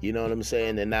 You know what I'm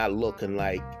saying? They're not looking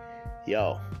like,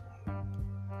 yo,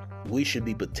 we should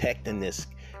be protecting this.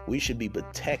 We should be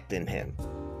protecting him.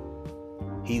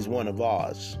 He's one of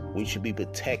ours. We should be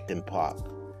protecting Pac.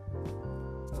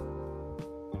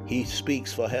 He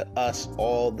speaks for us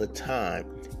all the time.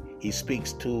 He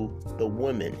speaks to the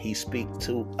women. He speaks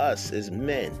to us as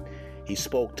men. He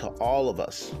spoke to all of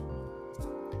us.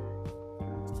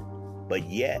 But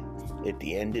yet, at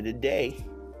the end of the day,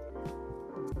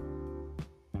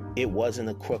 it wasn't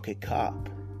a crooked cop.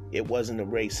 It wasn't a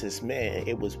racist man.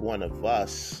 It was one of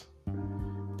us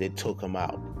that took him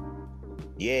out.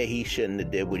 Yeah, he shouldn't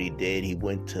have did what he did. He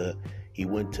went to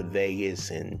Vegas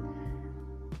and,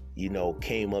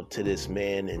 came up to this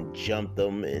man and jumped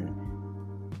him, and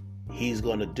he's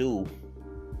gonna do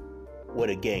what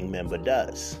a gang member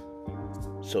does.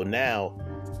 So now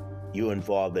you're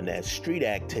involved in that street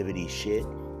activity shit,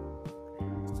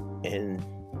 and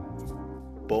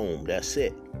boom, that's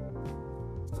it.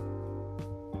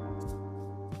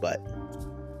 But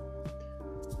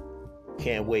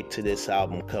can't wait till this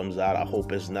album comes out. I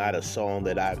hope it's not a song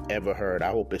that I've ever heard.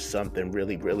 I hope it's something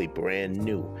really, really brand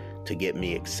new to get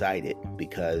me excited,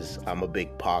 because I'm a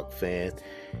big Pac fan,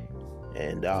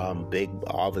 and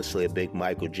obviously a big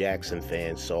Michael Jackson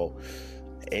fan. So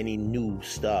any new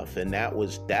stuff, and that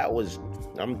was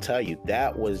I'm gonna tell you,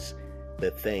 that was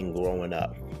the thing growing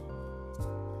up.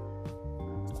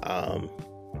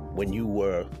 When you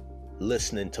were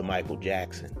listening to Michael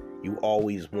Jackson, you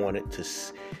always was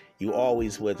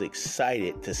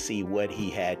excited to see what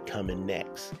he had coming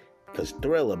next, because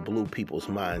Thriller blew people's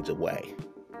minds away.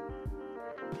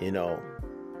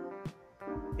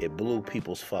 It blew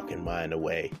people's fucking mind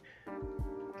away.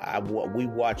 We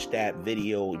watched that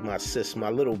video. My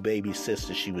little baby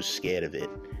sister, she was scared of it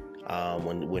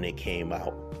when it came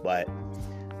out, but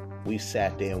we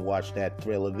sat there and watched that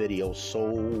Thriller video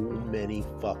so many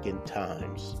fucking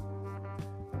times.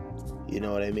 You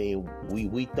know what I mean?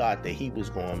 We thought that he was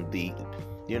going to be,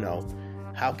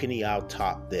 how can he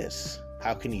out-top this?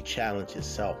 How can he challenge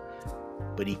himself?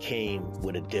 But he came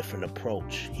with a different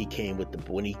approach. He came with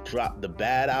when he dropped the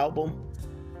Bad album,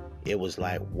 it was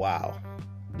like, wow,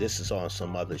 this is on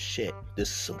some other shit. This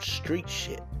is some street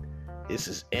shit. This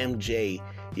is MJ.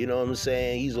 You know what I'm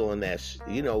saying? He's on that.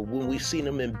 When we seen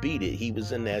him in Beat It, he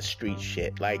was in that street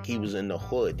shit. Like he was in the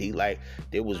hood.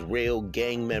 There was real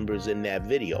gang members in that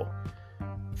video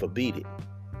for Beat It.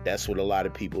 That's what a lot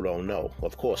of people don't know.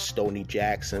 Of course, Stoney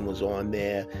Jackson was on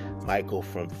there, Michael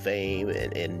from Fame,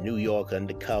 and New York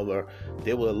Undercover.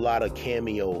 There were a lot of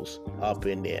cameos up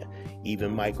in there.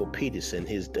 Even Michael Peterson,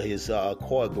 his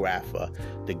choreographer,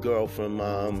 the girl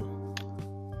from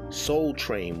Soul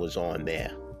Train was on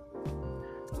there.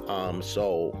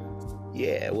 So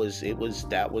yeah,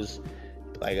 that was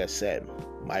like I said,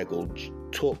 Michael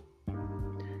took,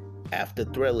 after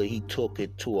Thriller, he took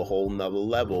it to a whole nother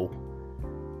level,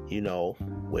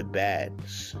 with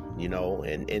Bads,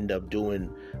 and end up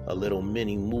doing a little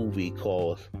mini movie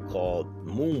called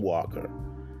Moonwalker.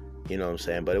 You know what I'm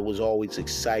saying? But it was always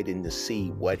exciting to see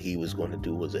what he was going to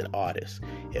do as an artist.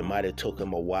 It might have took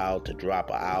him a while to drop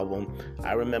an album.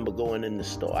 I remember going in the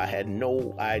store. I had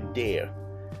no idea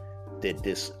that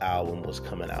this album was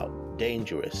coming out.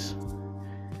 Dangerous.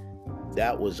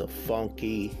 That was a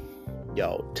funky...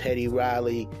 Teddy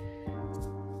Riley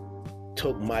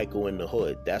took Michael in the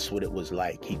hood. That's what it was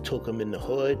like. He took him in the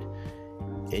hood,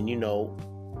 and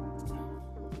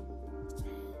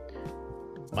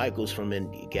Michael's from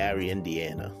Gary,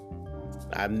 Indiana.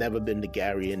 I've never been to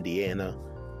Gary, Indiana,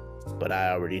 but I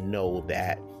already know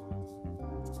that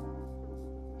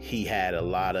he had a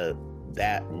lot of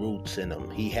that roots in him.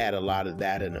 He had a lot of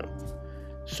that in him.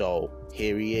 So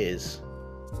here he is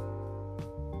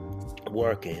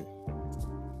working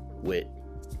with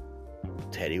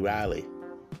Teddy Riley.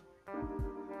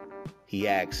 He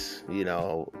asks,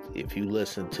 if you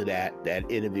listen to that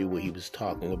interview where he was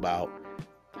talking about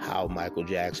how Michael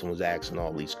Jackson was asking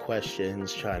all these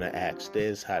questions, trying to ask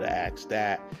this, how to ask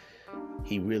that,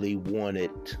 he really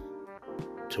wanted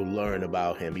to learn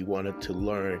about him. He wanted to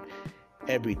learn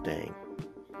everything.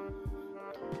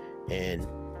 And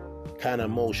kind of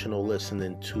emotional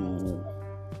listening to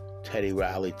Teddy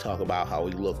Riley talk about how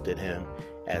he looked at him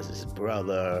as his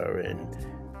brother, and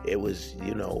it was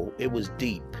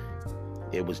deep.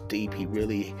 It was deep.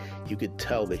 You could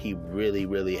tell that he really,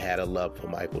 really had a love for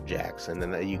Michael Jackson,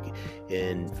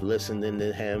 and listening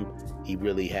to him, he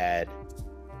really had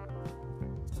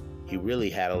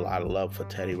a lot of love for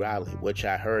Teddy Riley, which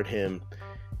I heard him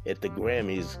at the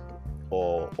Grammys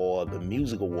or the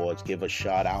Music Awards give a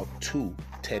shout out to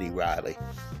Teddy Riley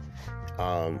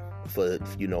for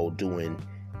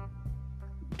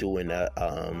doing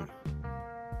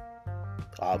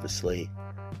obviously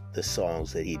the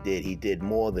songs that he did. He did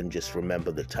more than just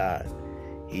Remember the Time.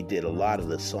 He did a lot of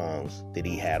the songs that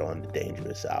he had on the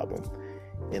Dangerous album,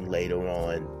 and later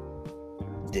on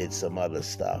did some other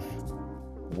stuff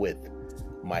with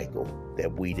Michael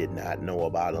that we did not know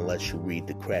about unless you read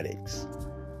the credits.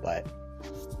 But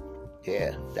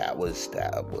yeah, that was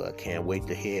that. I can't wait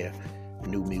to hear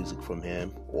new music from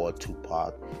him or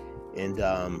Tupac. And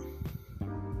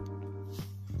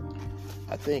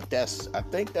I think that's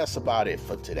about it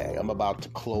for today. I'm about to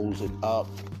close it up,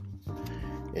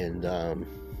 and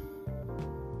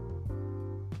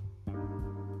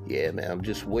yeah, man, I'm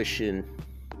just wishing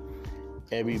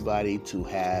everybody to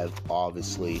have,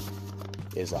 obviously,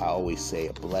 as I always say,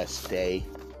 a blessed day.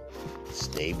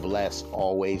 Stay blessed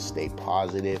always. Stay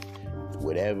positive.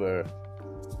 Whatever.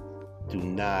 Do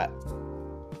not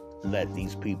let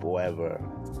these people ever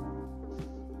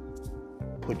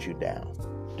put you down.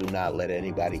 Do not let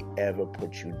anybody ever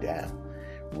put you down.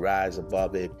 Rise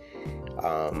above it.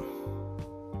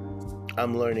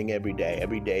 I'm learning every day.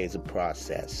 Every day is a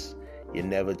process. You're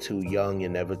never too young.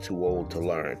 You're never too old to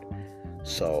learn.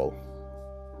 So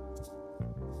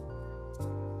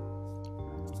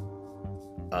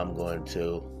I'm going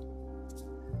to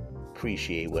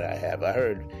appreciate what I have. I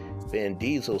heard Van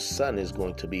Diesel's son is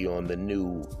going to be on the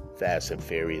new Fast and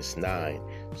Furious 9.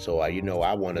 So I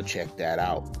want to check that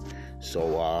out.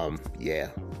 So, yeah,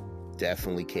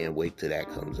 definitely can't wait till that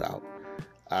comes out.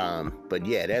 But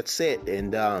yeah, that's it.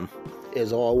 And,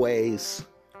 as always,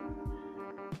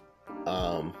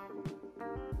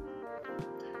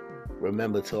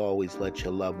 remember to always let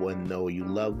your loved one know you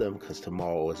love them, because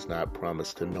tomorrow is not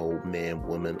promised to no man,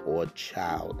 woman, or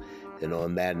child. And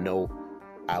on that note,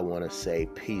 I want to say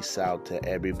peace out to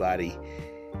everybody.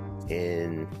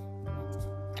 And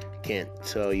can't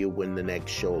tell you when the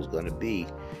next show is going to be.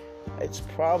 It's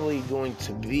probably going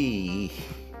to be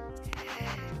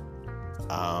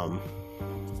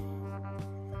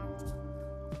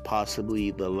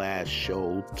possibly the last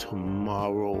show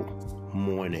tomorrow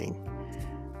morning.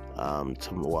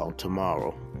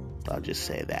 Tomorrow. I'll just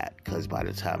say that, because by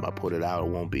the time I put it out, it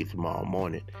won't be tomorrow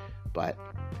morning. But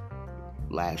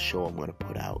last show I'm going to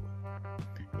put out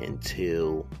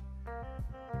until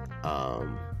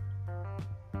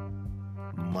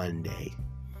Monday.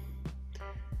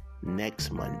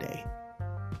 Next Monday.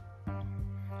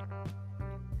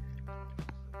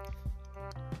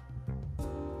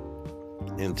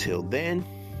 Until then,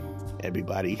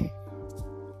 everybody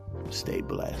stay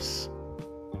blessed.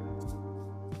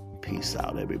 Peace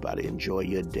out, everybody. Enjoy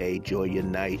your day, enjoy your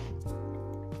night.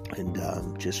 And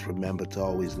just remember to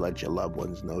always let your loved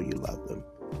ones know you love them.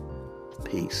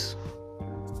 Peace.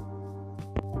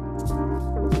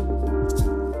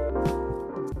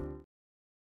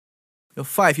 Yo,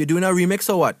 Fife, you doing a remix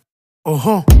or what?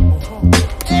 Uh-huh.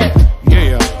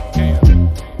 Yeah.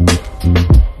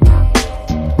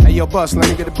 Hey, yo, Bus, let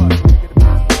me get a bus.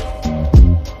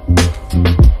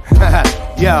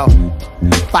 Yo,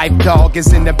 Fife Dog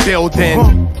is in the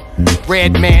building.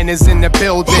 Red Man is in the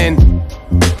building.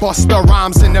 Busta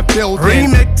Rhymes in the building.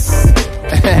 Remix.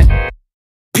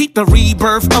 Peep the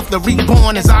rebirth of the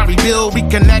reborn as I rebuild,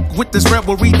 reconnect with this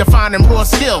rebel, redefining raw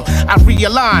skill. I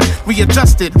realign,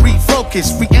 readjusted,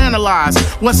 refocus, reanalyze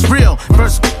what's real.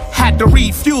 First had to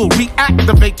refuel,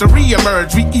 reactivate to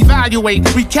reemerge, reevaluate,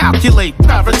 recalculate,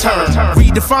 I return,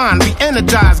 redefine,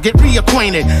 re-energize, get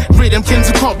reacquainted. Rhythmkins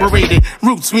Incorporated,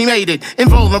 roots we made it,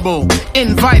 invulnerable,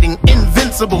 inviting,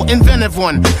 invincible, inventive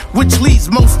one, which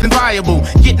leads most inviolable.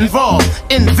 Get involved,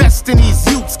 invest in these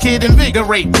youths, kid,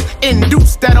 invigorate,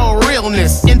 induce that old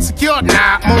realness. Insecure?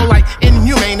 Nah, more like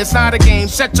inhumane. It's not a game.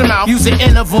 Shut your mouth. Use your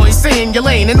inner voice. Stay in your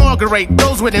lane. Inaugurate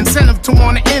those with incentive to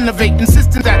want to innovate.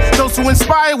 Insisting that those who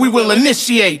inspire, we will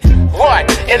initiate. What?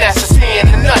 And that's just me in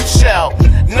a nutshell.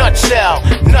 Nutshell.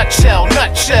 Nutshell.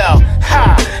 Nutshell.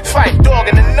 Ha! Fife Dog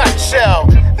in a nutshell.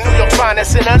 New York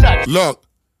finest in a nutshell. Look.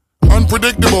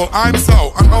 Unpredictable, I'm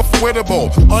so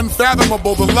unavoidable,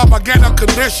 unfathomable, the love I get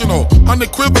unconditional,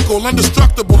 unequivocal,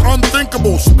 indestructible,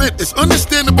 unthinkable, spit, it's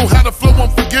understandable how to flow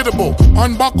unforgettable,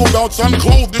 unbuckle belts,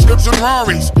 unclothed, ships and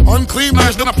Raris, unclean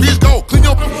lines, gonna please go, clean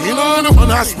your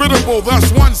unhospitable,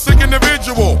 thus one sick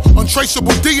individual,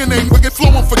 untraceable DNA, wicked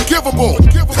flow unforgivable,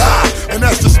 and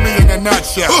that's just me in a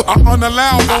nutshell. I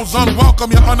unallow those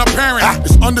unwelcome, you're unapparent,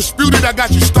 it's undisputed, I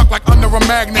got you stuck like under a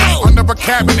magnet, under a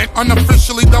cabinet,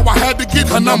 unofficially though I had to get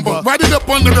her number. Write it up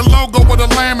under the logo with a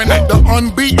laminate. The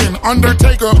unbeaten,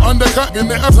 undertaker, undercutting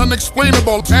the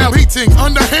unexplainable, beating,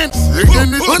 underhand,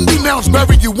 undenounced,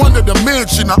 bury you under the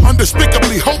mansion. I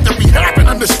unspeakably hope that we have an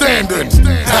understanding.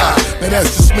 Now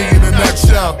that's just me in a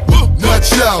nutshell.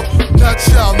 Nutshell,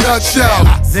 nutshell,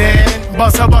 nutshell. Then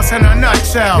bust in a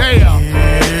nutshell.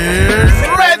 Here's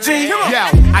Reggie. Yo,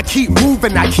 I keep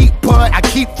moving, I keep bud, I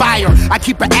keep fire, I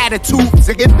keep an attitude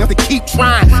to keep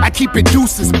trying. I keep it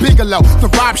Deuces, Bigelow, the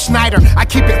Rob Schneider. I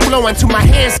keep it flowing till my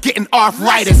hands getting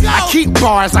arthritis. I keep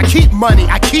bars, I keep money,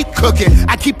 I keep cooking.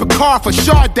 I keep a car for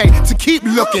Sade to keep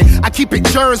looking. I keep it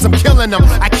jurors, I'm killing them.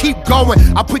 I keep going,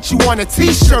 I put you on a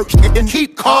t-shirt and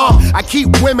keep calm. I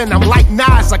keep women, I'm like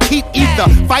Nas, I keep ether.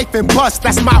 Fife and Bust,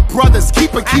 that's my brothers,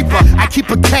 keeper. I keep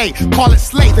a K, call it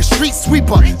Slay, the street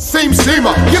sweeper.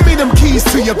 Seamer, give me them keys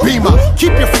to your Beamer.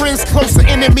 Keep your friends closer,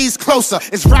 enemies closer.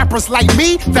 It's rappers like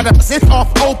me that are sent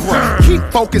off Oprah.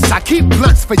 Keep focused, I keep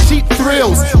blunts for cheap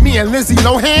thrills. Me and Lindsay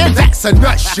Lohan, that's a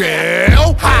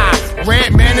nutshell. Ha!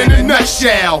 Red Man in a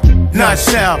nutshell.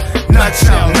 Nutshell,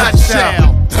 nutshell,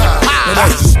 nutshell. And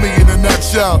that's just me in a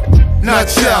nutshell.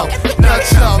 Nutshell,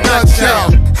 nutshell,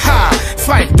 nutshell. Ha!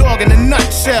 Fife Dog in a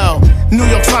nutshell. New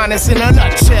York finest in a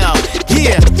nutshell.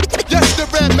 Yeah. Yes, the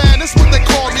Red Man, that's what they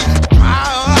call me.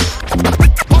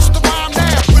 What's the rhyme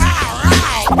now?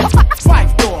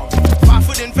 Fife Dog. 5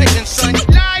 foot invasion, son.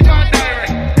 Live on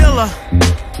direct. Dilla.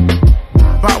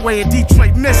 By way of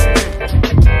Detroit, Michigan.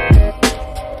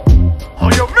 Oh,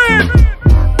 yo, man.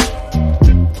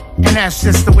 And that's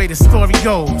just the way the story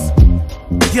goes.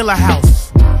 Gilla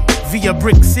House. Via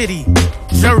Brick City,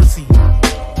 Jersey.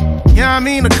 You know what I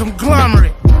mean? A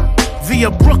conglomerate. Via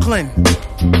Brooklyn.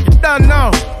 You don't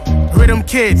know. Rhythm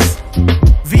Kids.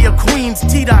 Via Queens,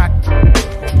 T-Dot.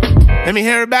 Let me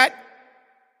hear it back.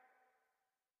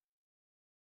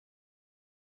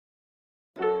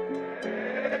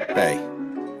 Hey,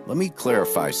 let me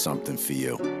clarify something for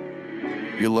you.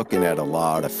 You're looking at a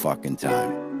lot of fucking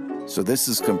time. So this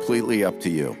is completely up to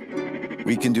you.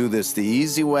 We can do this the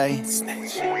easy way,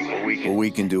 or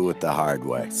we can do it the hard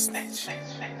way.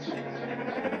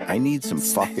 I need some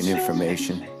fucking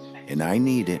information, and I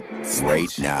need it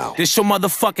right now. This your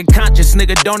motherfucking conscience,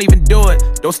 nigga, don't even do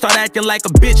it. Don't start acting like a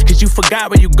bitch, cause you forgot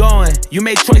where you going. You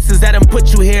made choices that done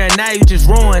put you here and now you just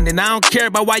ruined. And I don't care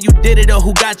about why you did it or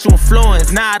who got you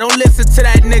influenced. Nah, don't listen to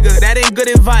that nigga, that ain't good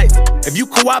advice. If you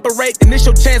cooperate, then it's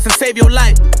your chance to save your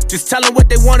life. Just tell them what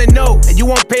they wanna know, and you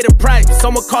won't pay the price.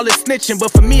 Someone call it snitching,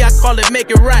 but for me, I call it make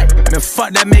it right. Man,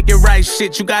 fuck that make it right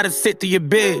shit, you gotta sit to your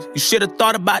bed. You should've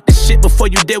thought about this shit before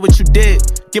you did what you did.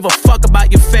 Give a fuck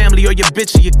about your family or your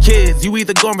bitch or your kids. You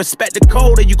either gon' respect the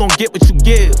code or you gon' get what you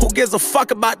give. Who gives a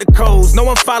fuck about the codes? No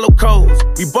one follow codes.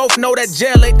 We both know that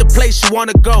jail ain't the place you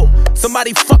wanna go.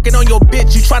 Somebody fucking on your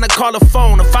bitch, you tryna call a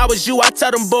phone. If I was you, I'd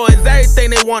tell them boys everything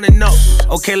they wanna know.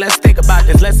 Okay, let's think about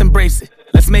this, let's embrace it.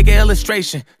 Let's make an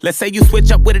illustration. Let's say you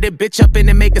switch up with it and bitch up in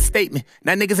and make a statement.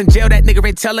 Now niggas in jail, that nigga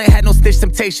ain't tellin', had no snitch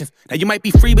temptations. Now you might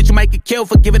be free, but you might get killed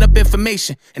for giving up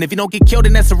information. And if you don't get killed,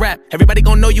 then that's a rap. Everybody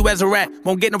gon' know you as a rat.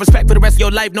 Won't get no respect for the rest of your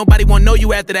life, nobody won't know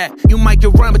you after that. You might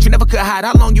get run, but you never could hide.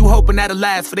 How long you hoping that'll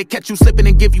last? For they catch you slipping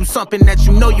and give you something that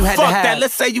you know you had to have. Fuck that,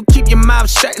 let's say you keep your mouth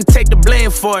shut and take the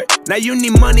blame for it. Now you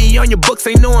need money on your books,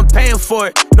 ain't no one paying for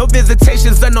it. No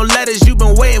visitations or no letters you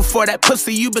been waiting for. That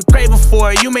pussy you been craving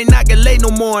for. You may not get laid no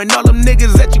more. And all them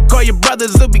niggas that you call your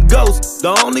brothers will be ghosts. The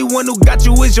only one who got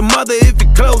you is your mother if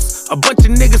you're close. A bunch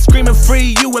of niggas screaming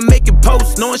free you and making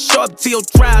posts. No one show up to your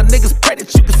trial, niggas pray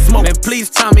that you can smoke. Man, please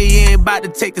tell me you ain't about to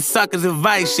take a sucker's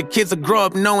advice. Your kids will grow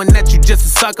up knowing that you just a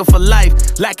sucker for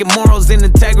life. Lacking morals and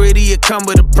integrity, it come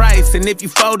with a price. And if you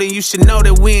folding, you should know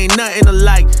that we ain't nothing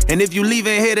alike. And if you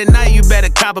leaving here tonight, you better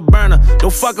cop a burner.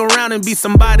 Don't fuck around and be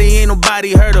somebody, ain't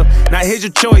nobody hurt her. Now here's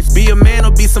your choice, be a man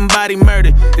or be somebody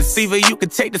murdered. It's either you can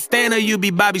take the stand or you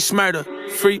be Bobby Shmurda.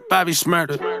 Free Bobby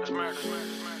Shmurda.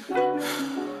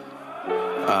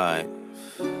 Alright.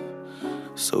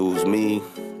 So it was me,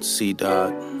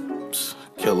 C-Dot,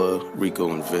 Killer,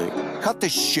 Rico, and Vic. Cut the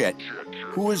shit.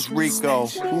 Who is Rico?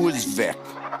 Who is Vic?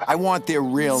 I want their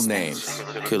real names.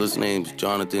 Killer's name's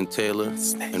Jonathan Taylor,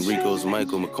 and Rico's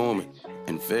Michael McCormick.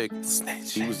 And Vic,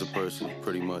 he was the person who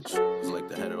pretty much was like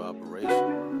the head of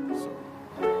operation. So.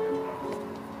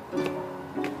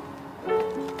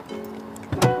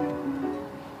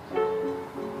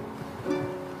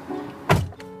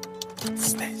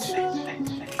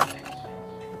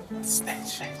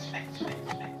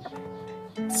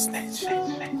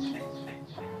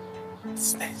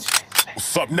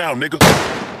 What's up now, nigga?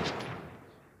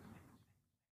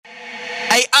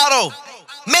 Hey, Otto,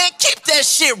 man, keep that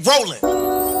shit rolling.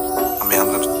 I mean,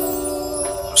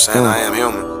 I'm saying I am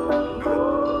human.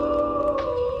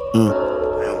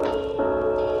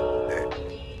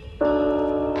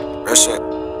 Real shit.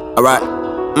 Alright.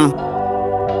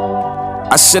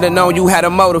 I should've known you had a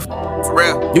motive. For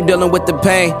real. You dealing with the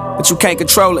pain, but you can't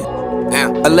control it.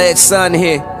 Damn. Alleged son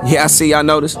here. Yeah, I see y'all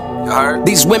notice. You heard?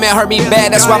 These women hurt me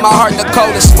bad, that's why my heart the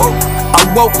coldest.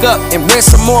 I woke up and read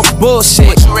some more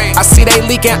bullshit. I see they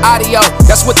leaking audio,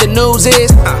 that's what the news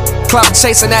is. Clout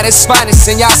chasing at its finest,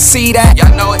 and y'all see that.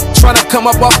 Y'all know it. Tryna come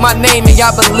up off my name, and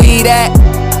y'all believe that.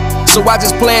 So I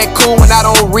just play it cool when I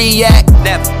don't react.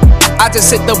 Never. I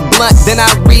just hit the blunt, then I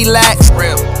relax.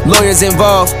 Real. Lawyers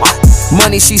involved,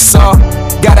 money she saw.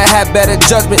 Gotta have better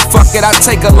judgment, fuck it, I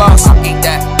take a loss. I eat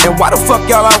that. And why the fuck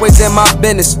y'all always in my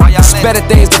business? It's better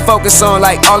things to focus on,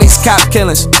 like all these cop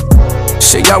killings.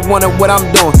 Shit, y'all wonder what I'm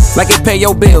doing, like it pay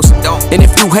your bills. And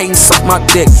if you hatin', suck my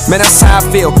dick, man, that's how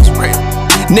I feel.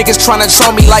 Niggas tryna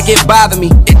show me like it bother me.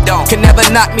 It don't. Can never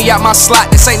knock me out my slot,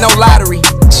 this ain't no lottery.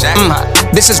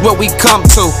 This is what we come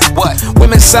to. What?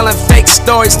 Women selling fake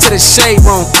stories to the shade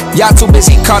room. Y'all too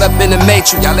busy caught up in the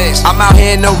matrix. I'm out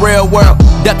here in the real world,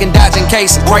 ducking, dodging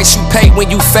cases. Price you pay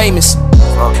when you famous.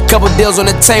 Couple deals on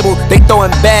the table, they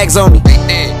throwing bags on me.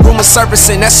 Rumors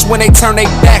surfacing, that's when they turn they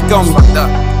back on me.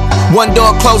 One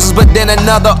door closes, but then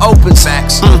another opens.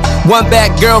 One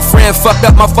bad girlfriend fucked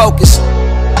up my focus.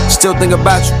 Still think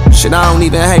about you, shit, I don't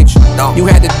even hate you. You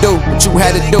had to do what you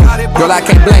had to do, girl, I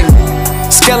can't blame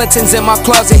you. Skeletons in my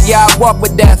closet, yeah, I walk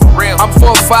with death. I'm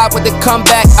 4-5 with the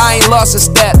comeback, I ain't lost a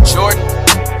step. Jordan.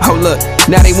 Oh look,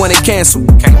 now they wanna cancel.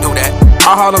 Can't do that.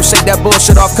 I heard them shake that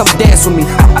bullshit off, come dance with me.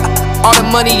 All the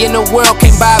money in the world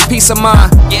can't buy a piece of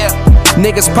mind. Yeah.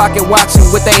 Niggas pocket watching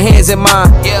with their hands in mine.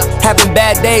 Yeah. Having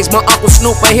bad days, my Uncle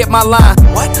Snooper hit my line.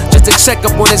 What? Just to check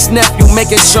up on his nephew,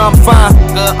 making sure I'm fine.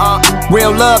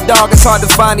 Real love, dog, it's hard to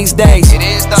find these days. It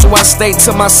is, though. So I stay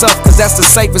to myself, cause that's the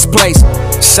safest place.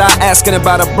 Shy asking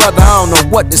about a brother, I don't know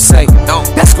what to say. No.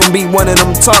 That's gonna be one of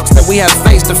them talks that we have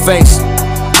face to face.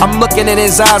 I'm looking in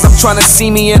his eyes, I'm trying to see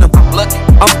me in him.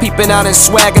 I'm peeping out his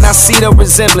swag and I see the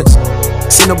resemblance.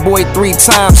 Seen a boy 3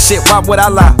 times, shit, why would I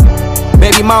lie?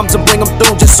 Baby moms will bring him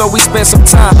through just so we spend some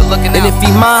time. And if he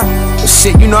mine, well,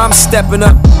 shit, you know I'm stepping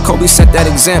up. Kobe set that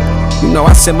example. You know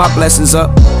I send my blessings up.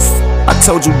 I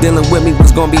told you dealing with me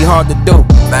was gonna be hard to do.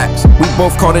 Facts. We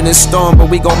both caught in this storm, but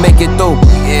we gon' make it through.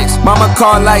 Yes. Mama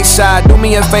call like shy, do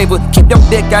me a favor. Keep your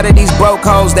dick out of these broke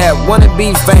hoes that wanna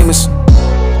be famous.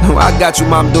 I got you,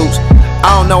 Mom Dukes.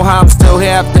 I don't know how I'm still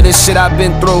here after this shit I've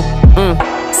been through.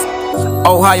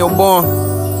 Ohio born,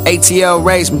 ATL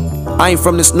raised me. I ain't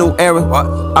from this new era.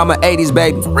 I'm an 80s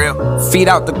baby. For real. Feet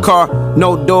out the car,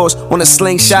 no doors, on a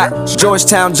slingshot.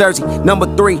 Georgetown jersey, number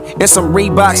 3, and some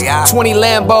Reeboks. 20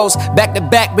 Lambos, back to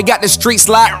back, we got the streets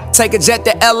locked. Take a jet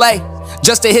to LA,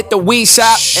 just to hit the weed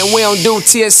shop. And we don't do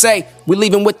TSA, we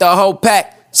leaving with the whole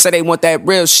pack. Say they want that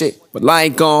real shit, but I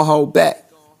ain't gon' hold back.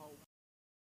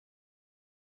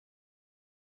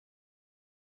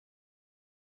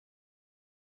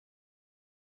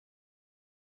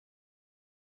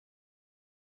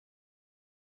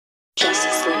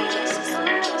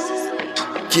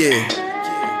 Yeah.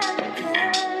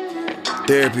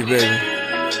 Therapy, baby.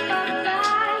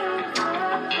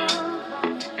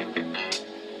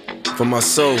 For my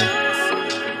soul.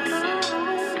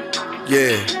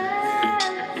 Yeah.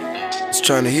 Just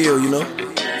trying to heal, you know?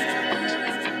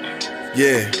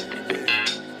 Yeah.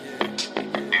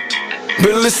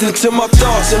 Been listening to my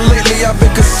thoughts and lately I've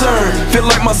been concerned. Feel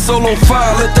like my soul on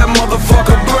fire, let that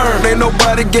motherfucker burn. Ain't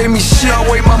nobody gave me shit,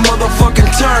 I wait my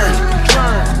motherfucking turn.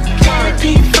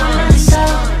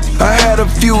 I had a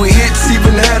few hits,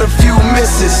 even had a few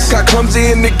misses. Got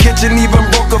clumsy in the kitchen, even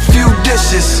broke a few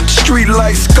dishes. Street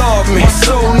life scarred me, my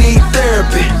soul need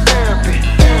therapy.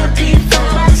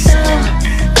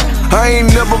 I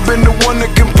ain't never been the one to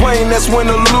complain, that's when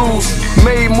I lose.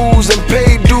 Made moves and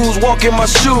paid dues, walk in my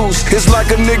shoes. It's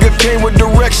like a nigga came with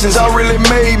directions, I really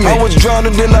made me. I was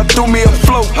drowning, then I threw me a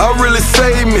float, I really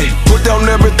saved me. Put down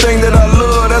everything that I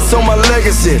love, that's on my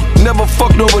legacy. Never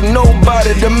fucked over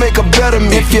nobody to make a better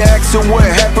me. If you ask her what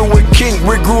happened with King,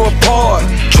 we grew apart.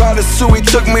 Tried to sue, he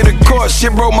took me to court,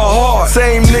 shit broke my heart.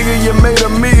 Same nigga, you made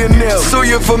a millionaire, sue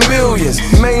you for millions.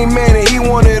 Main man and he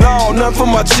wanted all, none for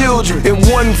my children. If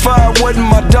 1-5 wasn't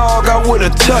my dog, I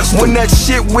would've touched him. When that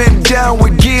shit went down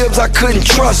with Gibbs, I couldn't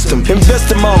trust him.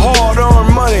 Invested my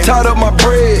hard-earned money, tied up my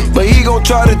bread, but he gon'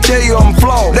 try to tell you I'm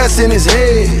flawed. That's in his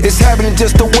head. It's happening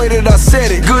just the way that I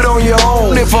said it. Good on your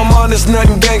own. If I'm honest,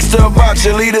 nothing gangster about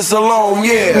you. Leave this alone,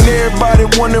 yeah. And everybody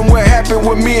wondering what happened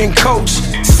with me and Coach.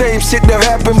 Same shit that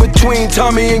happened between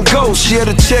Tommy and Ghost. Yeah,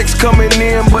 the checks coming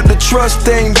in, but the trust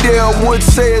ain't there. Would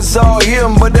say it's all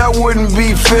him, but that wouldn't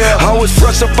be fair. I was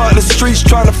fresh up out the streets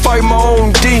trying to fight my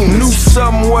own demons. Knew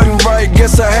something wasn't right,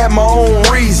 guess I had my own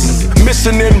reasons.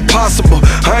 Mission impossible,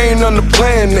 I ain't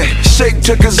underplaying that. Shake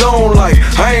took his own life,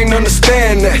 I ain't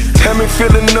understand that. Had me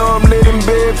feeling numb, laid in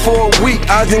bed for a week.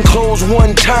 I didn't close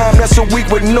one time, that's a week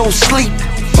with no sleep.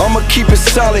 I'ma keep it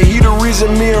solid, he the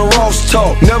reason me and Ross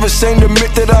talk. Never ashamed to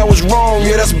admit that I was wrong,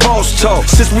 yeah that's boss talk.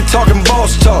 Since we talking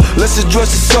boss talk, let's address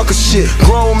the sucker shit.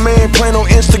 Grown man playing on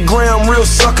Instagram, real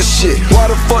sucker shit. Why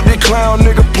the fuck they clown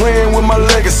nigga playing with my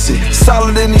legacy?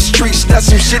 Solid in these streets, that's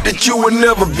some shit that you would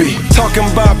never be. Talking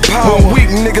about power,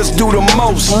 weak niggas do the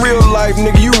most. Real life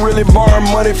nigga, you really borrowing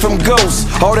money from ghosts.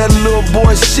 All that little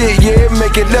boy shit, yeah it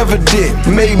make it evident.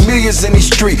 Made millions in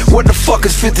these streets, what the fuck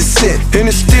is 50 cent? And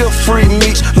it's still free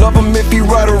meat. Love him if he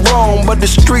right or wrong, but the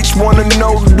streets wanna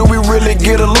know, do we really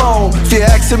get along? If you're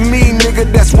asking me, nigga,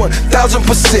 that's 1000%.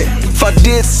 If I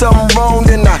did something wrong,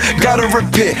 then I gotta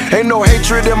repent. Ain't no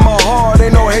hatred in my heart,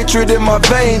 ain't no hatred in my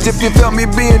veins. If you felt me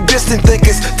being distant, think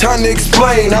it's time to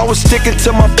explain. I was sticking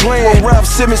to my plan when Ralph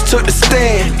Simmons took the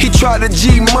stand. He tried to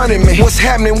G-money me, what's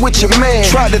happening with your man?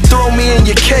 Tried to throw me in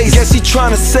your case, guess he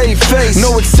trying to save face.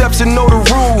 No exception, know the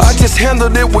rules, I just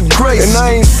handled it with grace. And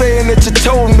I ain't saying that you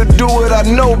told him to do it, I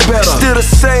know better. Still the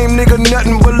same nigga,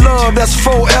 nothing but love, that's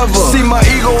forever. See my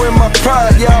ego and my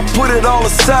pride, yeah I put it all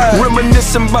aside.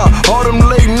 Reminiscing about all them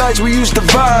late nights we used to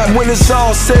vibe. When it's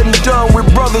all said and done, we're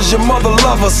brothers, your mother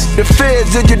love us. The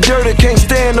feds did you dirty, can't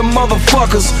stand the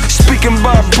motherfuckers. Speaking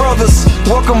by brothers,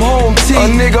 welcome home T. A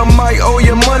nigga might owe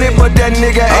you money, but that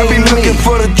nigga ain't me. I be looking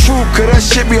for the truth, cause that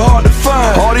shit be hard to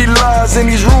find. All these lies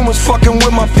and these rumors fucking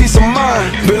with my peace of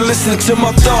mind. Been listening to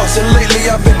my thoughts and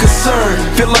lately I've been concerned.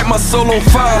 Feel like my soul on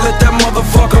fire, let that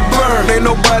motherfucker burn. Ain't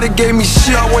nobody gave me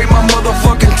shit, I wait my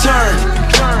motherfucking turn.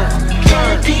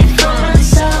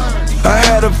 I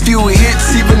had a few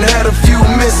hits, even had a few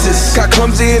misses. Got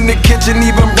clumsy in the kitchen,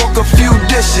 even broke a few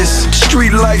dishes.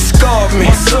 Street life scarred me,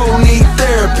 my soul need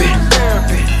therapy.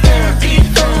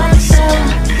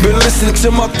 Been listening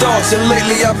to my thoughts and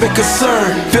lately I've been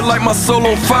concerned. Feel like my soul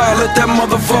on fire, let that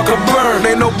motherfucker burn.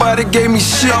 Ain't nobody gave me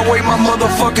shit, I wait my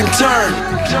motherfucking turn.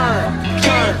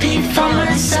 Therapy for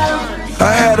myself.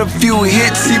 I had a few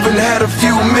hits, even had a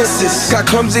few misses. Got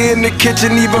clumsy in the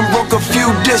kitchen, even broke a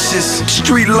few dishes.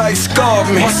 Street life scarred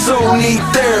me, my soul need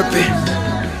therapy.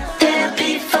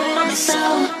 Therapy for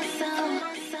myself.